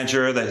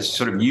manager that is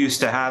sort of used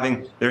to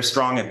having their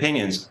strong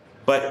opinions.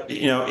 But,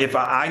 if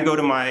I go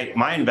to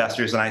my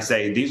investors and I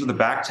say, these are the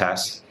back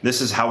tests,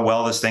 this is how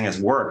well this thing has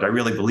worked, I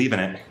really believe in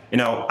it.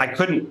 I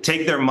couldn't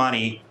take their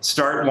money,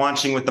 start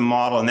launching with the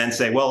model, and then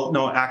say, well,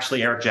 no,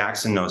 actually, Eric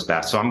Jackson knows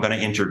best, so I'm going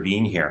to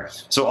intervene here.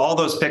 So all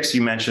those picks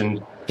you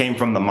mentioned came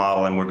from the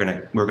model, and we're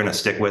going to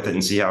stick with it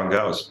and see how it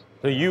goes.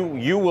 So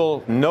you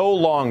will no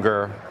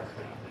longer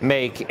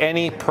make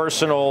any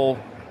personal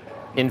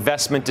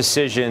investment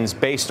decisions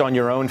based on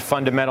your own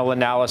fundamental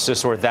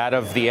analysis or that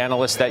of the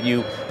analysts that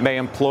you may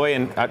employ.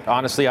 And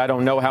honestly, I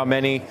don't know how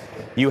many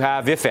you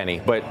have, if any.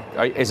 But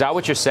is that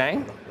what you're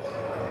saying?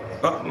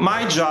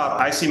 My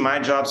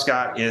job,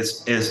 Scott,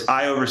 is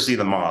I oversee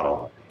the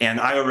model. And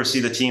I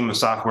oversee the team of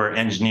software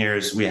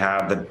engineers we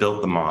have that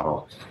built the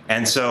model.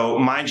 And so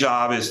my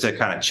job is to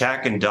kind of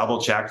check and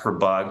double check for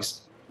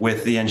bugs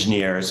with the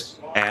engineers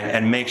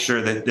and make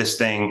sure that this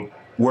thing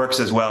works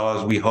as well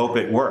as we hope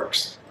it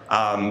works.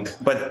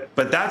 But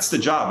that's the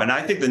job. And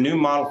I think the new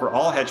model for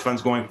all hedge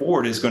funds going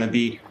forward is going to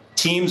be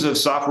teams of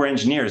software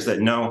engineers that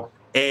know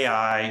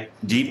AI,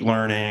 deep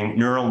learning,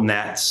 neural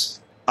nets.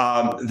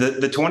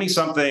 The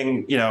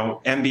 20-something,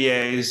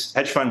 MBAs,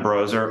 hedge fund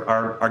bros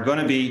are going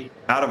to be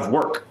out of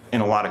work in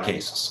a lot of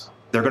cases.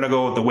 They're going to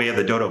go the way of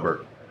the dodo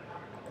bird.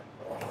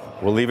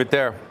 We'll leave it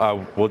there.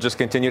 We'll just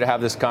continue to have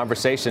this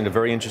conversation. A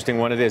very interesting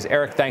one it is.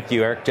 Eric, thank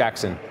you. Eric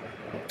Jackson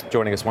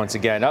joining us once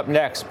again. Up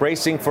next,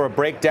 bracing for a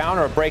breakdown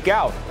or a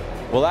breakout.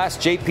 We'll ask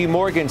JP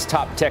Morgan's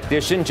top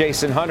technician,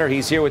 Jason Hunter.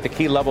 He's here with the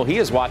key level he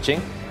is watching,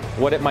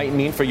 what it might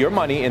mean for your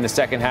money in the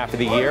second half of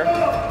the year.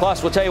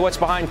 Plus, we'll tell you what's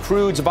behind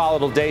crude's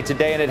volatile day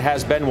today, and it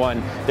has been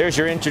one. There's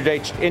your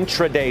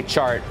intraday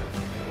chart.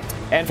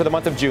 And for the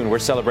month of June, we're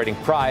celebrating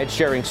Pride,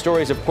 sharing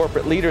stories of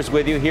corporate leaders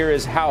with you. Here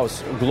is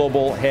House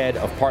Global Head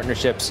of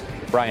Partnerships,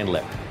 Brian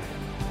Lip.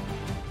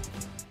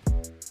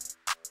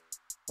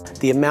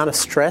 The amount of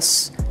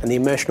stress and the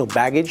emotional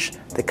baggage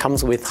that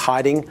comes with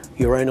hiding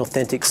your own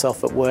authentic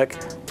self at work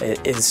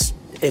it's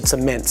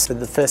immense. For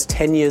the first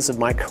 10 years of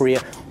my career,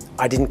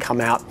 I didn't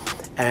come out,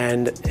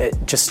 and it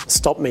just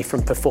stopped me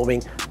from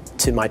performing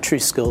to my true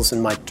skills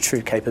and my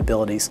true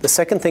capabilities. The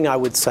second thing I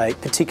would say,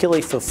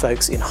 particularly for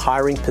folks in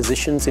hiring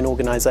positions in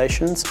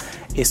organizations,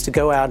 is to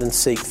go out and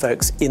seek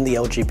folks in the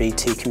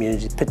LGBT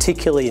community,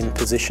 particularly in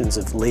positions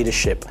of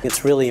leadership.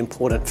 It's really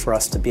important for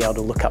us to be able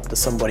to look up to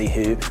somebody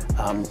who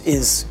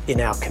is in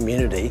our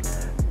community,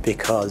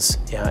 because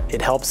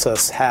it helps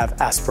us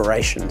have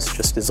aspirations,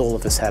 just as all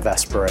of us have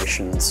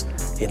aspirations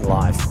in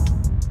life.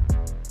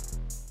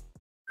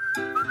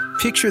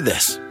 Picture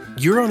this.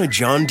 You're on a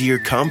John Deere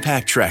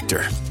compact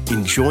tractor,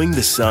 enjoying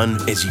the sun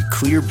as you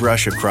clear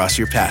brush across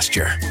your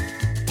pasture.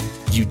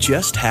 You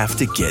just have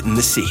to get in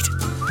the seat.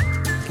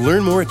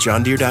 Learn more at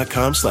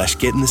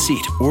johndeere.com/get in the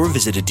seat or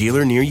visit a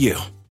dealer near you.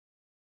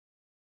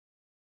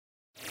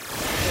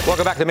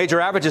 Welcome back. The major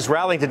averages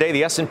rallying today.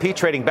 The S&P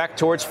trading back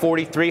towards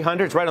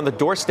 4,300. It's right on the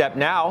doorstep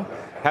now,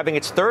 having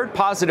its third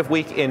positive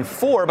week in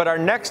 4. But our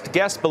next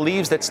guest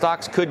believes that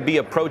stocks could be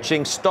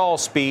approaching stall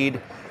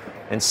speed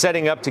and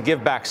setting up to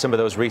give back some of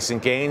those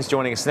recent gains.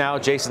 Joining us now,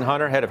 Jason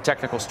Hunter, head of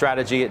technical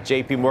strategy at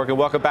JP Morgan.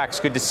 Welcome back.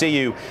 It's good to see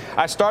you.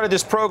 I started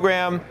this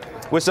program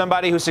with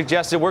somebody who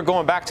suggested we're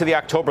going back to the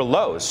October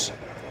lows.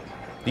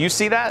 Do you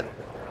see that?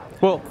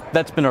 Well,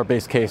 that's been our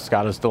base case,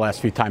 Scott, as the last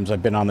few times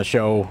I've been on the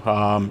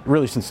show,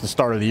 really since the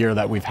start of the year,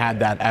 that we've had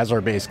that as our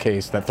base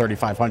case, that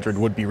 3,500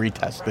 would be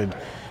retested.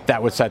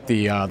 that would set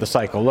the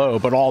cycle low.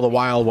 But all the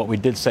while, what we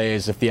did say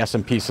is if the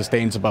S&P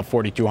sustains above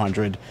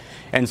 4,200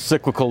 and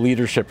cyclical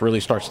leadership really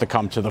starts to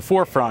come to the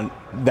forefront,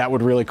 that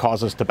would really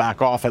cause us to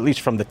back off, at least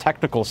from the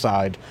technical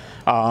side.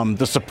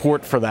 The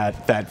support for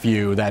that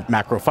view, that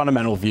macro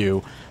fundamental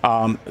view,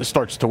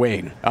 starts to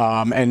wane.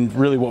 And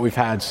really what we've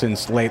had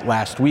since late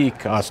last week,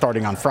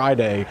 starting on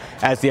Friday,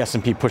 as the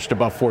S&P pushed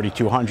above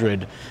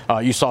 4,200,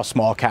 you saw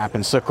small cap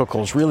and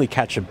cyclicals really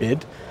catch a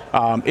bid.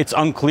 It's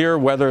unclear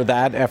whether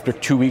that, after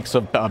 2 weeks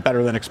of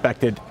better than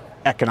expected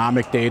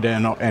economic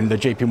data and the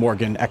JP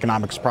Morgan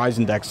Economic Surprise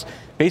Index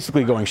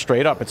basically going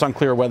straight up, it's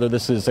unclear whether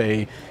this is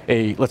a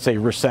let's say,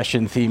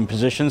 recession-themed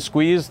position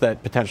squeeze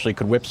that potentially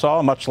could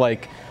whipsaw, much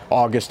like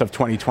August of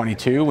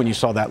 2022 when you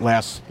saw that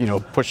last,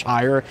 push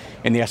higher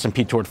in the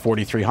S&P toward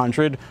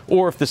 4,300,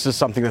 or if this is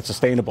something that's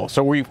sustainable.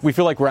 So we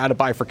feel like we're at a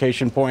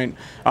bifurcation point.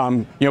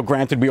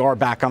 Granted, we are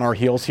back on our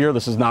heels here.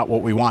 This is not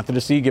what we wanted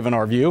to see, given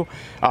our view.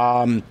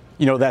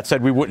 That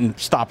said, we wouldn't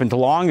stop into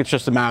long. It's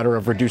just a matter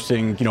of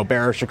reducing,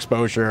 bearish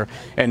exposure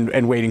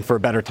and waiting for a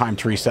better time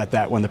to reset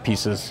that when the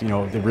pieces,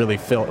 they really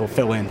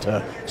fill in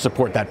to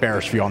support that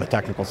bearish view on the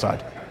technical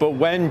side. But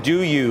when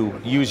do you,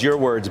 use your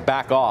words,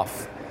 back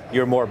off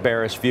your more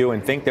bearish view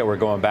and think that we're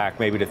going back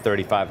maybe to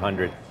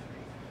 3,500?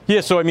 Yeah,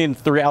 so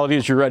the reality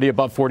is you're already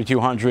above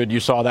 4,200. You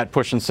saw that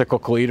push in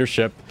cyclical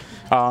leadership.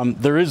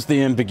 There is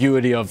the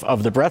ambiguity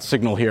of the breadth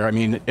signal here.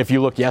 If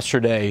you look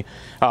yesterday,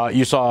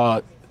 you saw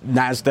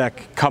NASDAQ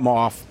come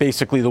off,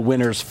 basically the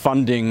winners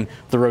funding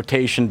the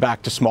rotation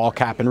back to small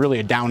cap and really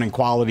a down in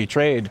quality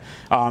trade.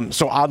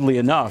 So oddly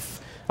enough,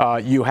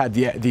 you had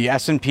the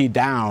S&P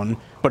down,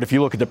 but if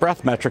you look at the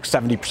breadth metric,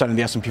 70% of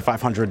the S&P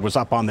 500 was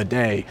up on the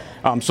day.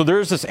 So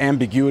there is this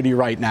ambiguity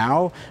right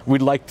now.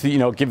 We'd like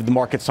to, give the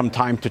market some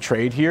time to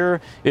trade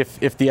here.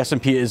 If the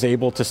S&P is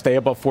able to stay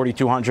above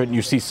 4,200 and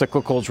you see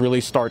cyclicals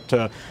really start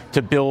to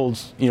build,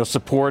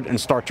 support and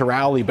start to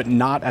rally, but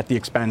not at the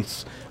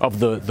expense of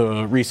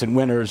the recent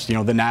winners, the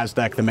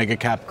NASDAQ, the mega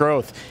cap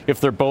growth. If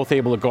they're both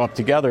able to go up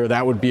together,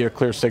 that would be a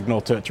clear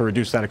signal to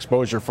reduce that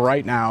exposure. For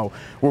right now,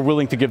 we're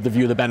willing to give the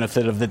view the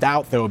benefit of the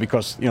doubt, though,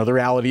 because, the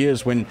reality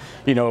is when,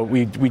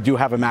 we do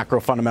have a macro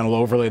fundamental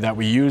overlay that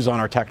we use on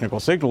our technical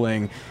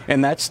signaling,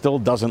 and that still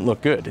doesn't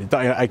look good.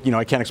 I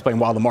can't explain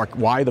why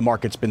the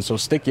market's been so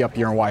sticky up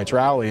here and why it's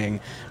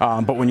rallying.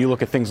 But when you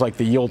look at things like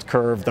the yield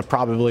curve, the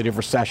probability of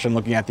recession,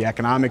 looking at the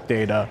economic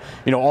data,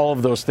 all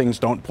of those things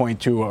don't point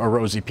to a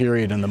rosy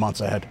period in the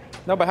months ahead.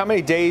 No, but how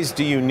many days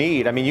do you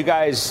need? You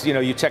guys,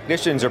 you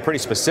technicians are pretty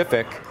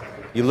specific.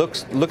 You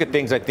look at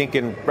things, I think,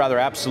 in rather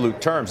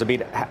absolute terms.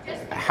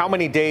 How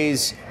many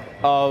days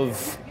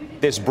of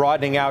this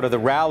broadening out of the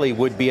rally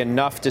would be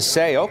enough to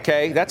say,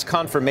 okay, that's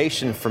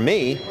confirmation for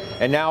me,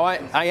 and now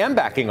I am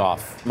backing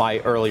off my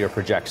earlier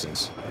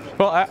projections?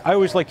 Well, I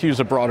always like to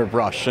use a broader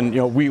brush, and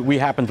we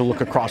happen to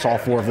look across all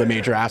four of the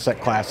major asset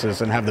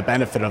classes and have the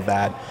benefit of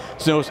that.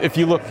 So if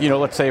you look,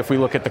 let's say if we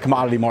look at the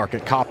commodity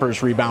market,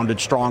 copper's rebounded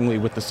strongly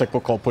with the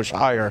cyclical push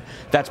higher.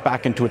 That's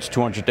back into its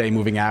 200-day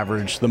moving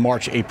average, the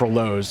March-April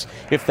lows.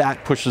 If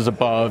that pushes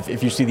above,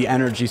 if you see the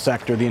energy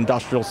sector, the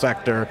industrial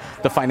sector,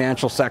 the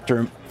financial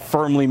sector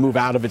firmly move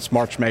out of its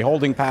March-May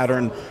holding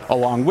pattern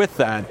along with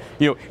that,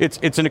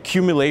 it's an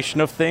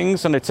accumulation of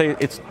things, and I'd say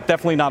it's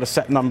definitely not a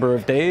set number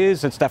of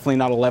days. It's definitely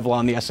not a level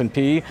on the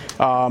S&P.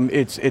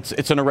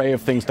 It's an array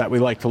of things that we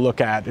like to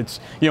look at.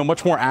 It's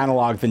much more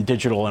analog than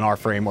digital in our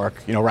framework,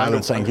 rather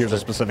than saying here's a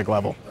specific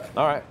level.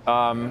 All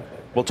right.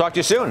 We'll talk to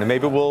you soon, and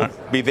maybe we'll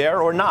be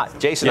there or not.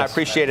 Jason, yes. I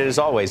appreciate it as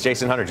always.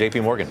 Jason Hunter,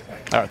 JP Morgan.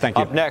 All right, thank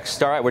you. Up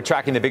next, all right, we're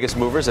tracking the biggest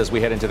movers as we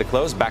head into the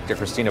close. Back to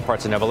Christina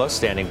Partsinevelos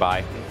standing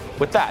by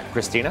with that.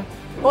 Christina?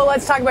 Well,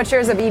 let's talk about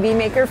shares of EV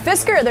maker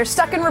Fisker. They're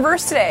stuck in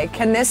reverse today.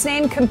 Can this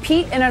name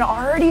compete in an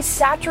already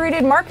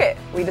saturated market?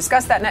 We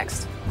discuss that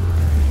next.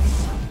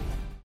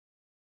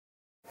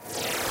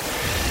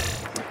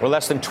 We're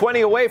less than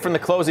 20 away from the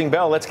closing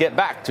bell. Let's get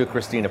back to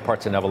Christina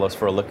Partsinevelos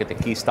for a look at the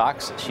key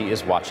stocks she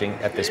is watching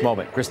at this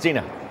moment.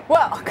 Christina.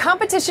 Well,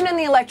 competition in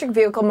the electric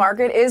vehicle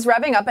market is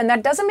revving up, and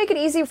that doesn't make it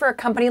easy for a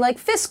company like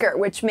Fisker,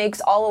 which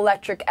makes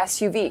all-electric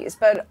SUVs,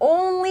 but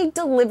only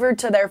delivered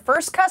to their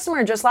first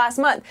customer just last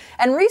month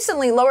and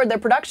recently lowered their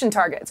production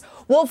targets.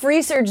 Wolf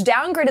Research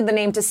downgraded the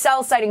name to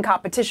sell, citing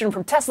competition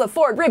from Tesla,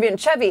 Ford, Rivian,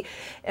 Chevy.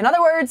 In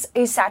other words,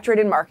 a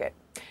saturated market.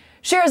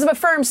 Shares of a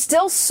firm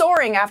still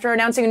soaring after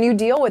announcing a new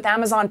deal with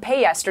Amazon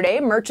Pay yesterday.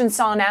 Merchants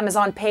on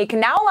Amazon Pay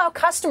can now allow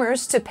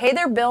customers to pay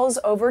their bills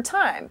over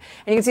time.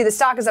 And you can see the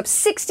stock is up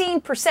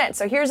 16%.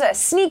 So here's a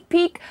sneak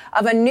peek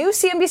of a new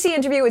CNBC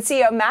interview with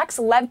CEO Max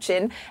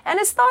Levchin and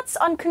his thoughts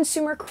on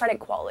consumer credit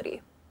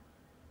quality.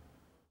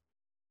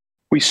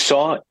 We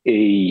saw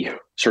a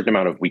certain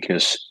amount of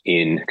weakness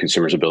in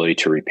consumers' ability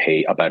to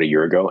repay about a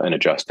year ago and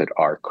adjusted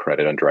our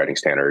credit underwriting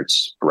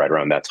standards right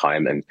around that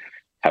time, and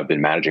have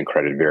been managing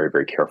credit very,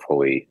 very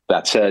carefully.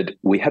 That said,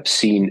 we have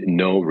seen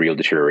no real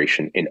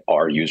deterioration in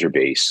our user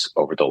base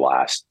over the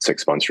last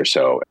 6 months or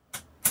so.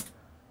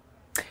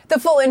 The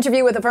full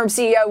interview with the firm's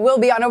CEO will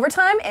be on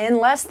Overtime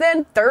in less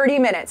than 30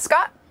 minutes.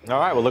 Scott? All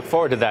right, we'll look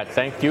forward to that.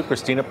 Thank you,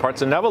 Christina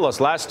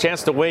Partsenevelos. Last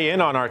chance to weigh in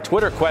on our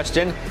Twitter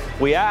question.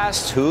 We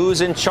asked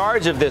who's in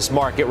charge of this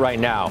market right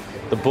now,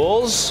 the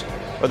bulls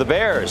or the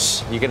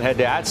bears? You can head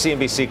to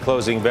 @CNBC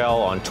Closing Bell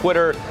on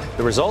Twitter.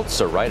 The results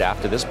are right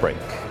after this break.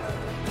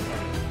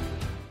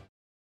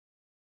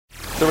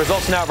 The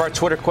results now of our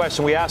Twitter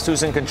question. We asked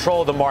who's in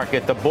control of the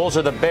market, the bulls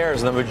or the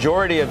bears, and the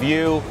majority of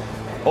you,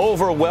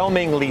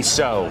 overwhelmingly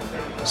so,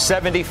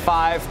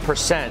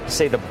 75%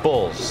 say the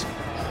bulls.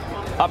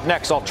 Up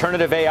next,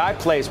 alternative AI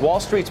plays. Wall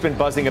Street's been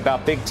buzzing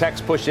about big tech's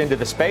push into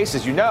the space.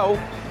 As you know,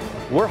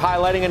 we're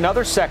highlighting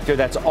another sector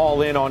that's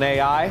all in on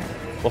AI.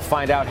 We'll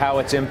find out how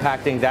it's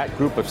impacting that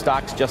group of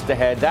stocks just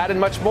ahead. That and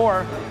much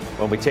more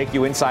when we take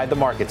you inside the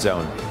market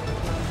zone.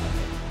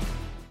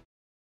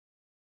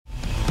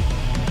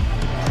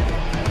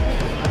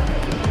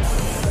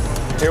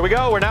 Here we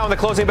go. We're now in the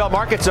Closing Bell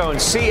Market Zone.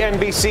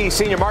 CNBC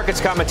senior markets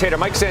commentator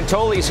Mike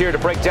Santoli is here to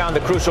break down the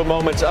crucial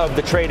moments of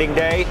the trading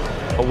day.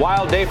 A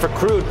wild day for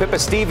crude. Pippa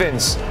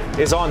Stevens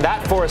is on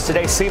that for us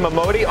today. Seema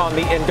Modi on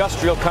the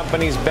industrial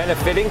companies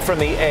benefiting from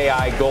the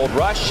AI gold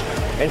rush.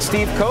 And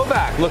Steve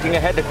Kovac looking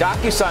ahead to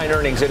DocuSign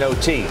earnings in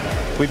OT.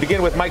 We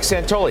begin with Mike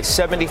Santoli.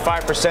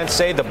 75%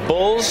 say the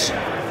bulls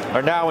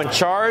are now in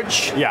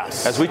charge.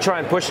 Yes. As we try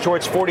and push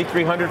towards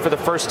 4,300 for the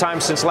first time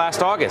since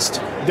last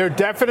August. There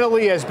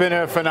definitely has been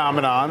a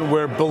phenomenon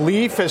where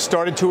belief has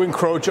started to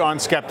encroach on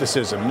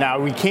skepticism. Now,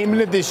 we came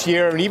into this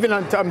year, and even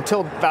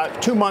until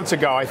about 2 months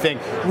ago, I think,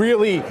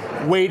 really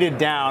weighted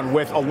down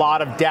with a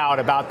lot of doubt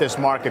about this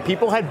market.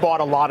 People had bought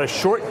a lot of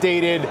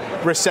short-dated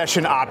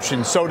recession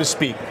options, so to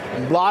speak.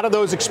 A lot of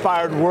those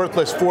expired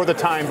worthless for the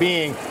time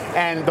being,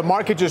 and the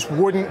market just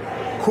wouldn't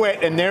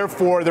quit, and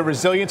therefore the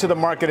resilience of the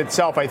market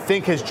itself, I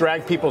think, has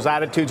dragged people's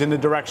attitudes in the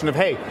direction of,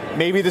 hey,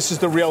 maybe this is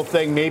the real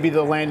thing, maybe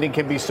the landing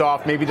can be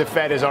soft, maybe the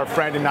Fed is our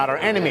friend and not our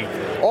enemy.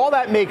 All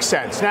that makes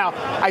sense. Now,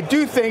 I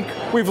do think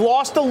we've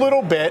lost a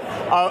little bit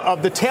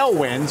of the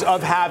tailwinds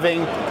of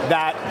having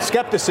that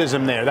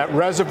skepticism there, that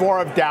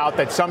reservoir of doubt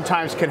that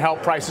sometimes can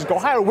help prices go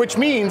higher, which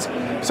means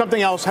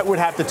something else would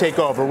have to take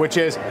over, which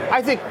is,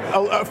 I think,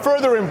 a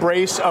further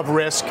embrace of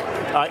risk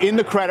in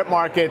the credit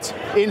markets,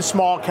 in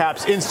small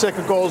caps, in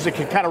cyclicals. It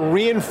can kind of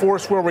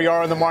reinforce where we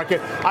are in the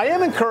market. I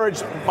am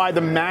encouraged by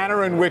the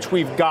manner in which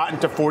we've gotten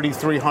to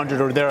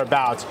 4,300 or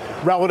thereabouts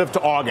relative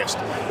to August.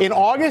 In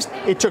August,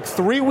 it took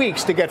 3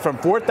 weeks to get from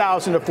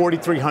 4,000 to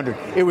 4,300.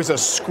 It was a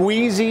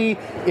squeezy,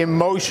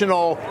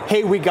 emotional,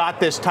 hey, we got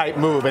this type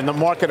move. And the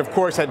market, of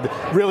course, had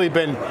really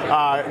been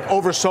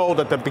oversold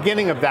at the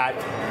beginning of that.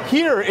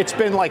 Here, it's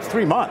been like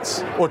 3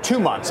 months or 2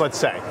 months, let's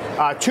say.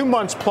 2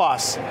 months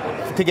plus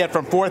to get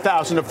from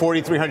 4,000 to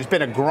 4,300. It's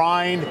been a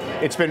grind.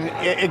 It's been,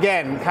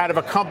 again, kind of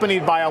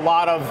accompanied by a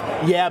lot of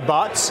yeah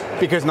buts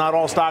because not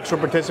all stocks were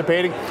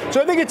participating.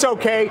 So I think it's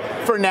okay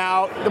for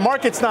now. The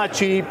market's not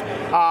cheap.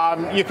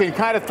 You can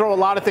kind of throw a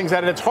lot of things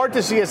at it. It's hard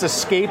to see us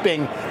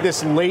escaping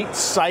this late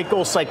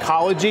cycle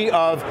psychology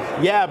of,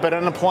 yeah, but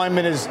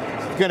unemployment is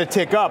going to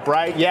tick up,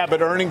 right? Yeah,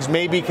 but earnings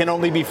maybe can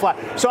only be flat.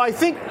 So I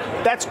think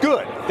that's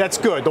good. That's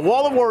good. The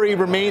wall of worry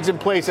remains in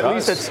place. At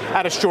least it's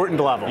at a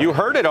shortened level. You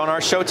heard it on our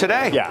show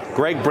today. Yeah.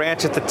 Greg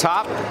Branch at the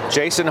top,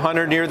 Jason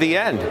Hunter near the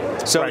end.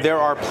 So There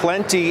are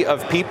plenty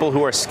of people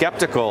who are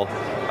skeptical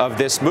of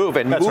this move,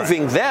 and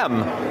moving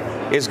them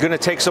is going to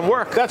take some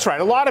work. That's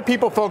right. A lot of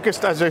people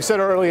focused, as I said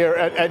earlier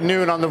at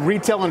noon, on the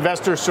retail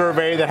investor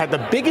survey that had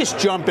the biggest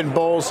jump in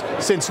bulls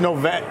since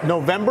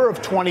November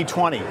of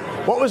 2020.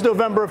 What was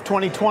November of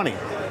 2020?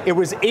 It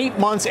was 8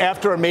 months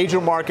after a major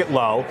market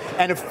low,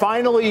 and it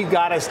finally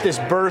got us this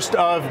burst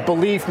of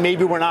belief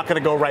maybe we're not going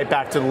to go right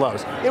back to the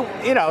lows.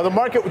 The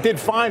market did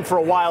fine for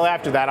a while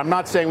after that. I'm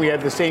not saying we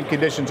had the same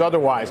conditions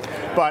otherwise,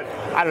 but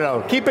I don't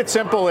know. Keep it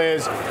simple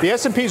is the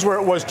S&P's where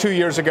it was 2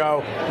 years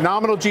ago.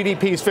 Nominal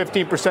GDP is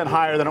 15%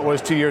 higher than it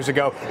was 2 years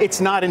ago. It's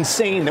not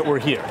insane that we're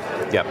here.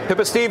 Yeah.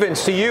 Pippa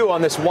Stevens, to you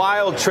on this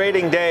wild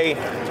trading day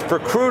for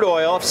crude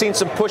oil. I've seen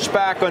some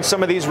pushback on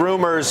some of these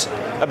rumors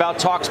about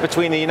talks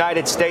between the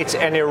United States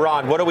and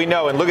Iran. What do we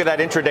know? And look at that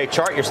intraday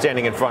chart you're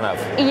standing in front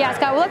of. Yeah,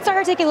 Scott. Well, let's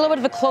start taking a little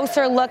bit of a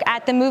closer look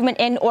at the movement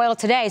in oil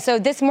today. So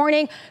this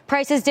morning,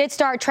 prices did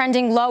start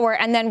trending lower.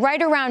 And then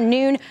right around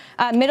noon,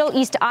 Middle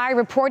East Eye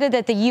reported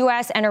that the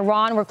U.S. and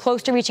Iran were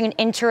close to reaching an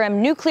interim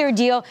nuclear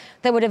deal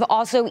that would have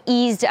also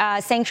eased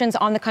sanctions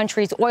on the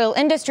country's oil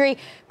industry.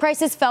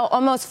 Prices fell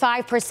almost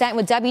 5%,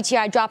 with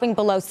WTI dropping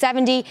below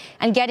 70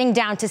 and getting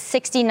down to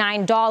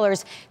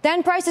 $69.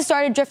 Then prices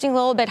started drifting a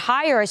little bit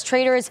higher as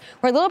traders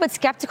were a little bit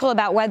skeptical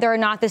about whether or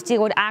not this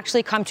deal would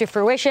actually come to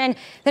fruition.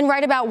 Then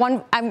right around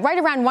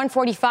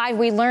 1:45,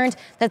 we learned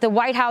that the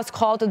White House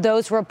called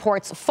those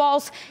reports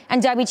false,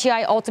 and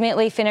WTI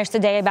ultimately finished the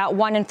day about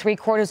 1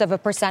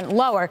 3/4%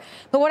 lower.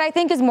 But what I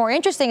think is more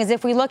interesting is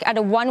if we look at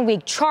a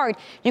 1-week chart,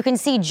 you can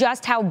see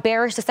just how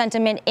bearish the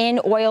sentiment in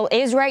oil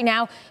is right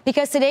now,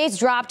 because today's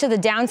drop to the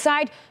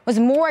downside was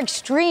more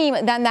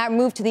extreme than that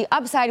move to the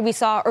upside we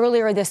saw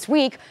earlier this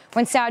week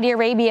when Saudi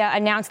Arabia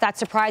announced that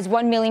surprise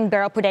 1 million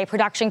barrel per day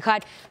production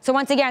cut. So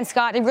once again,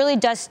 Scott, it really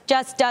does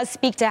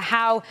speak to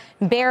how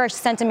bearish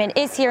sentiment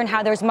is here and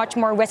how there's much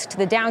more risk to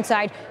the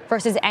downside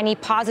versus any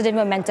positive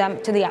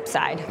momentum to the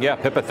upside. Yeah,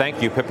 Pippa,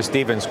 thank you. Pippa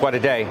Stevens, quite a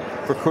day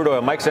for crude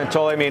oil. Mike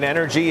Santoli, I mean,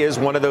 energy is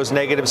one of those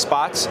negative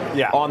spots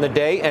on the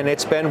day, and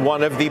it's been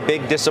one of the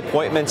big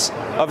disappointments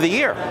of the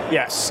year.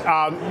 Yes,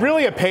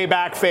 really a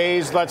payback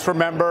phase. Let's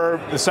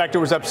remember the sector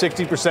was up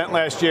 60%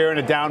 last year in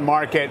a down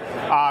market.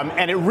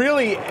 And it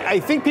really, I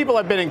think people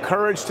have been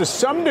encouraged to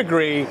some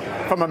degree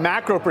from a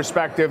macro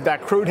perspective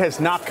that crude has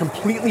not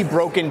completely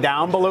broken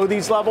down below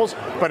these levels,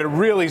 but it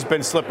really has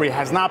been slippery,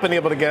 has not been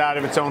able to get out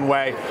of its own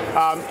way.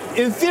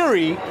 In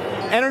theory,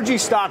 energy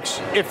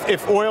stocks,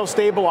 if oil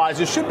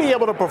stabilizes, should be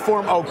able to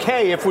perform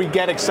okay if we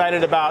get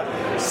excited about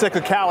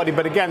cyclicality.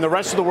 But again, the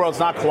rest of the world's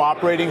not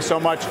cooperating so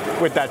much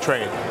with that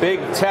trade. Big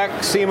tech,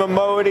 Seema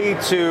Modi,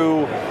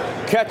 to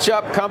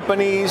catch-up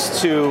companies,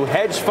 to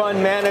hedge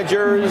fund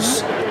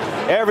managers.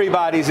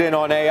 Everybody's in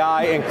on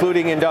AI,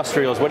 including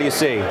industrials. What do you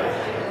see?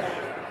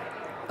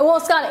 Well,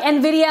 Scott,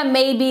 NVIDIA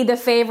may be the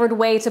favored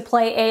way to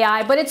play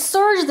AI, but it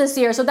surged this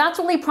year. So that's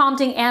really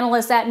prompting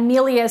analysts at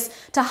Melius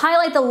to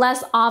highlight the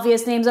less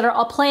obvious names that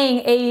are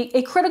playing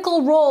a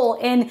critical role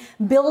in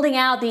building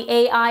out the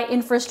AI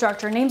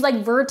infrastructure. Names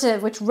like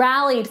Veritas, which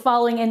rallied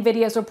following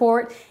NVIDIA's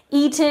report,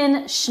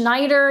 Eaton,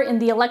 Schneider in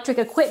the electric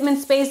equipment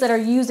space that are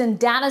used in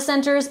data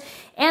centers.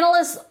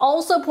 Analysts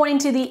also pointing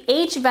to the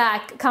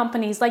HVAC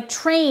companies like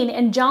Trane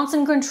and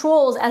Johnson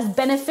Controls as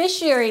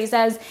beneficiaries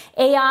as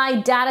AI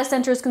data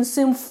centers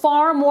consume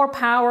far more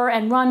power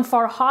and run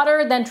far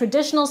hotter than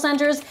traditional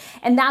centers.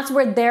 And that's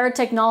where their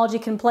technology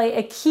can play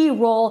a key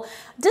role.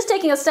 Just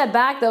taking a step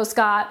back, though,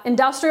 Scott,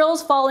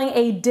 industrials following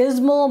a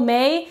dismal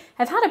May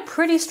have had a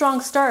pretty strong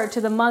start to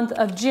the month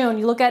of June.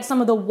 You look at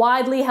some of the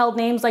widely held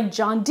names like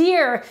John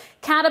Deere,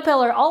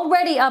 Caterpillar,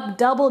 already up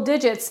double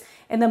digits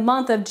in the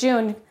month of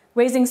June,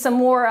 raising some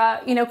more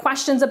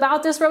questions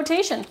about this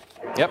rotation.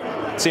 Yep.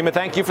 Seema,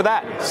 thank you for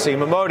that.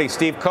 Seema Modi,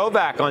 Steve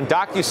Kovac on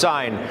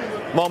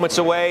DocuSign, moments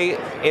away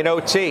in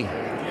OT.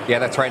 Yeah,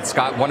 that's right,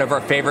 Scott. One of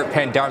our favorite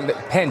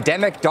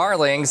pandemic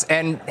darlings,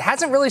 and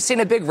hasn't really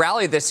seen a big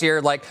rally this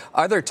year like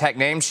other tech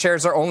names.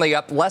 Shares are only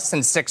up less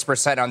than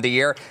 6% on the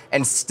year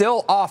and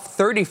still off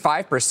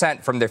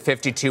 35% from their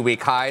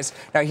 52-week highs.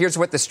 Now, here's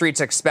what the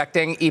street's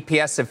expecting.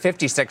 EPS of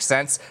 56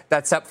 cents.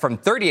 That's up from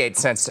 38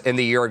 cents in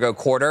the year-ago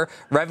quarter.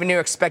 Revenue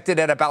expected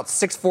at about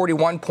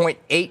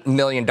 $641.8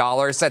 million.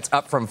 That's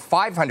up from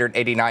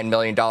 $589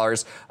 million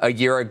a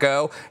year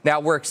ago.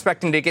 Now, we're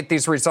expecting to get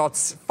these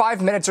results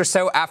 5 minutes or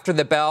so after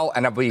the bell,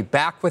 and I'll be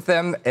back with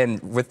them and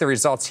with the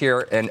results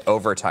here in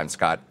overtime,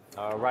 Scott.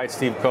 All right,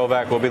 Steve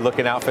Kovac, we'll be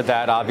looking out for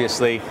that,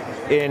 obviously,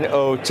 in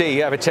OT.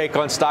 You have a take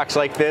on stocks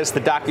like this, the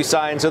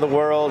DocuSigns of the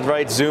world,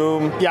 right?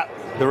 Zoom. Yeah.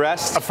 The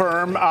rest?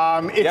 Affirm.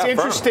 It's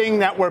interesting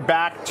that we're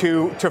back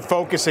to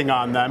focusing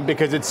on them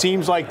because it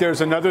seems like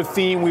there's another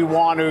theme we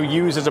want to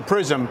use as a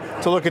prism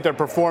to look at their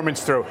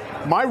performance through.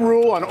 My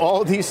rule on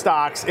all of these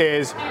stocks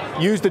is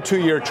use the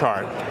 2-year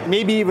chart,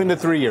 maybe even the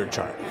 3-year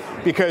chart,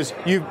 because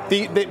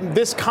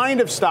this kind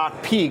of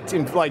stock peaked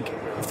in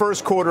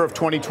first quarter of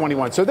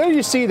 2021. So there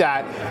you see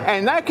that,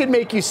 and that could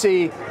make you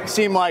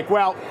seem like,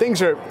 well,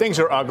 things are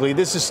ugly.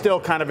 This is still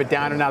kind of a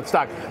down and out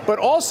stock. But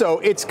also,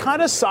 it's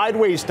kind of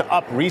sideways to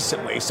up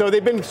recently. So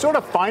they've been sort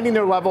of finding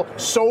their level.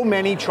 So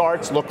many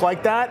charts look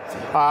like that.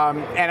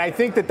 And I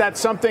think that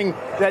that's something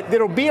that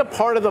it'll be a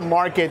part of the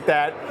market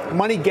that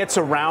money gets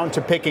around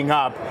to picking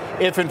up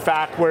if, in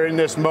fact, we're in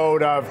this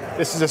mode of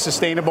this is a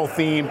sustainable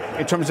theme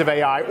in terms of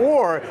AI,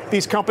 or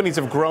these companies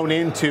have grown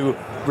into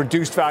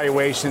reduced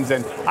valuations.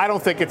 And I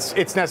don't think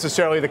it's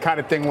necessarily the kind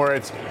of thing where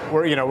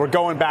we're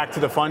going back to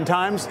the fun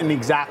times in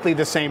exactly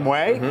the same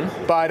way.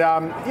 Mm-hmm. But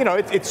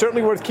it's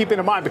certainly worth keeping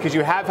in mind because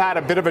you have had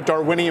a bit of a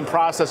Darwinian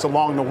process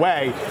along the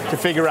way to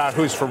figure out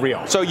who's for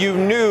real. So you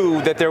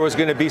knew that there was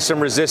going to be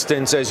some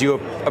resistance as you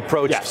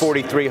approached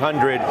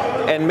 4,300,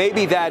 and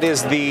maybe that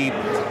is the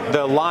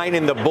line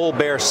in the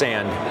bull-bear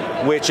sand,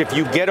 which if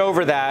you get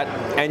over that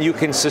and you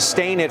can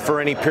sustain it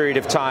for any period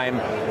of time,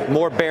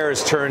 more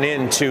bears turn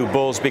into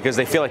bulls because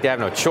they feel like they have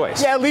no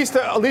choice. Yeah, at least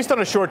on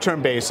a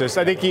short-term basis.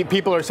 I think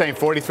people are saying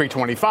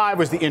 43.25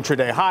 was the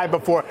intraday high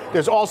before.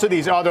 There's also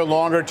these other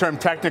longer-term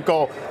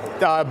technical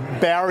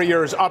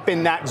barriers up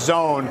in that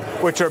zone,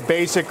 which are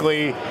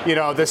basically,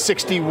 the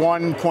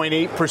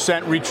 61.8%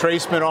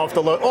 retracement off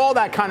the low, all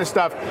that kind of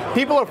stuff.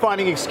 People are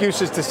finding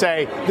excuses to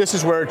say this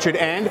is where it should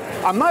end.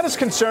 I'm not as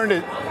concerned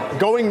at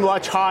going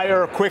much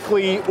higher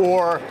quickly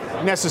or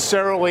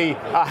necessarily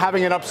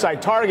having an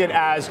upside target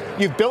as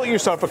you've built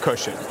yourself a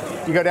cushion.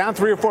 You go down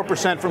 3 or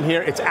 4% from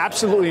here, it's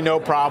absolutely no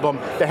problem.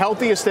 The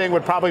healthiest thing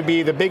would probably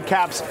be the big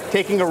caps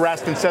taking a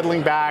rest and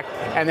settling back,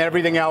 and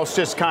everything else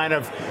just kind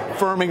of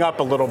firming up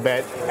a little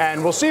bit.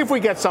 And we'll see if we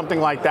get something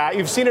like that.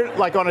 You've seen it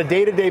like on a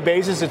day-to-day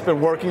basis. It's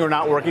been working or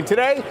not working.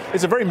 Today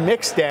is a very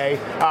mixed day,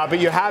 but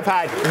you have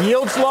had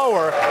yields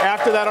lower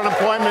after that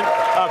unemployment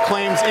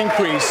claims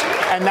increase,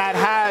 and that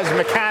has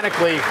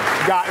mechanically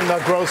gotten the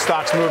growth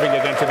stocks moving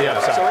again to the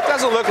upside. So it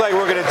doesn't look like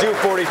we're going to do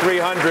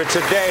 4,300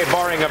 today,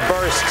 barring a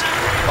burst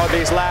of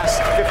these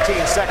last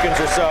 15 seconds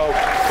or so.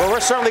 But we're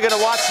certainly going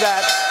to watch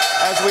that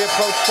as we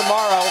approach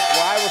tomorrow.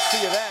 Well, I will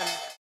see you then.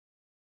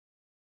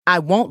 I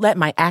won't let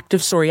my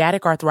active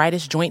psoriatic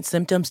arthritis joint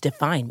symptoms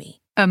define me.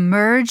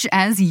 Emerge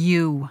as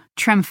you.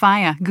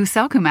 Tremfya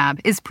guselkumab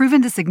is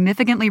proven to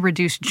significantly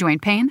reduce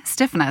joint pain,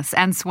 stiffness,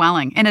 and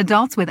swelling in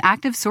adults with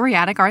active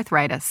psoriatic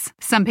arthritis.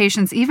 Some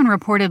patients even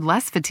reported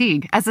less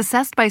fatigue as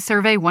assessed by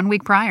survey 1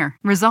 week prior.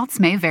 Results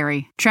may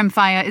vary.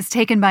 Tremfya is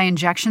taken by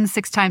injection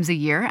 6 times a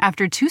year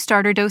after 2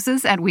 starter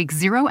doses at weeks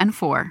 0 and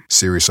 4.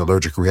 Serious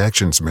allergic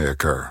reactions may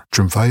occur.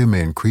 Tremfya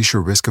may increase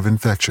your risk of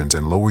infections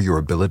and lower your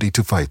ability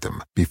to fight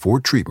them. Before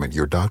treatment,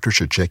 your doctor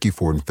should check you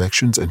for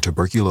infections and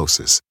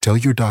tuberculosis. Tell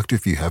your doctor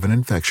if you have an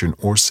infection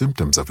or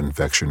symptoms of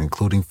infection,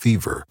 including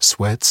fever,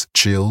 sweats,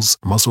 chills,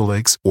 muscle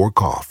aches, or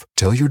cough.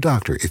 Tell your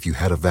doctor if you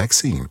had a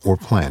vaccine or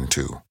plan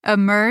to.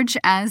 Emerge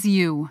as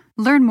you.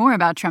 Learn more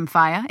about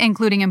Tremfya,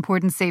 including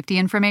important safety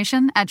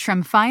information, at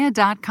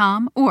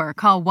tremfya.com or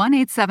call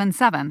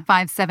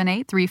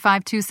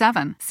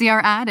 1-877-578-3527. See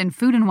our ad in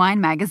Food and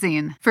Wine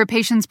magazine. For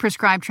patients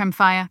prescribed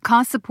Tremfya,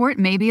 cost support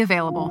may be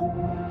available.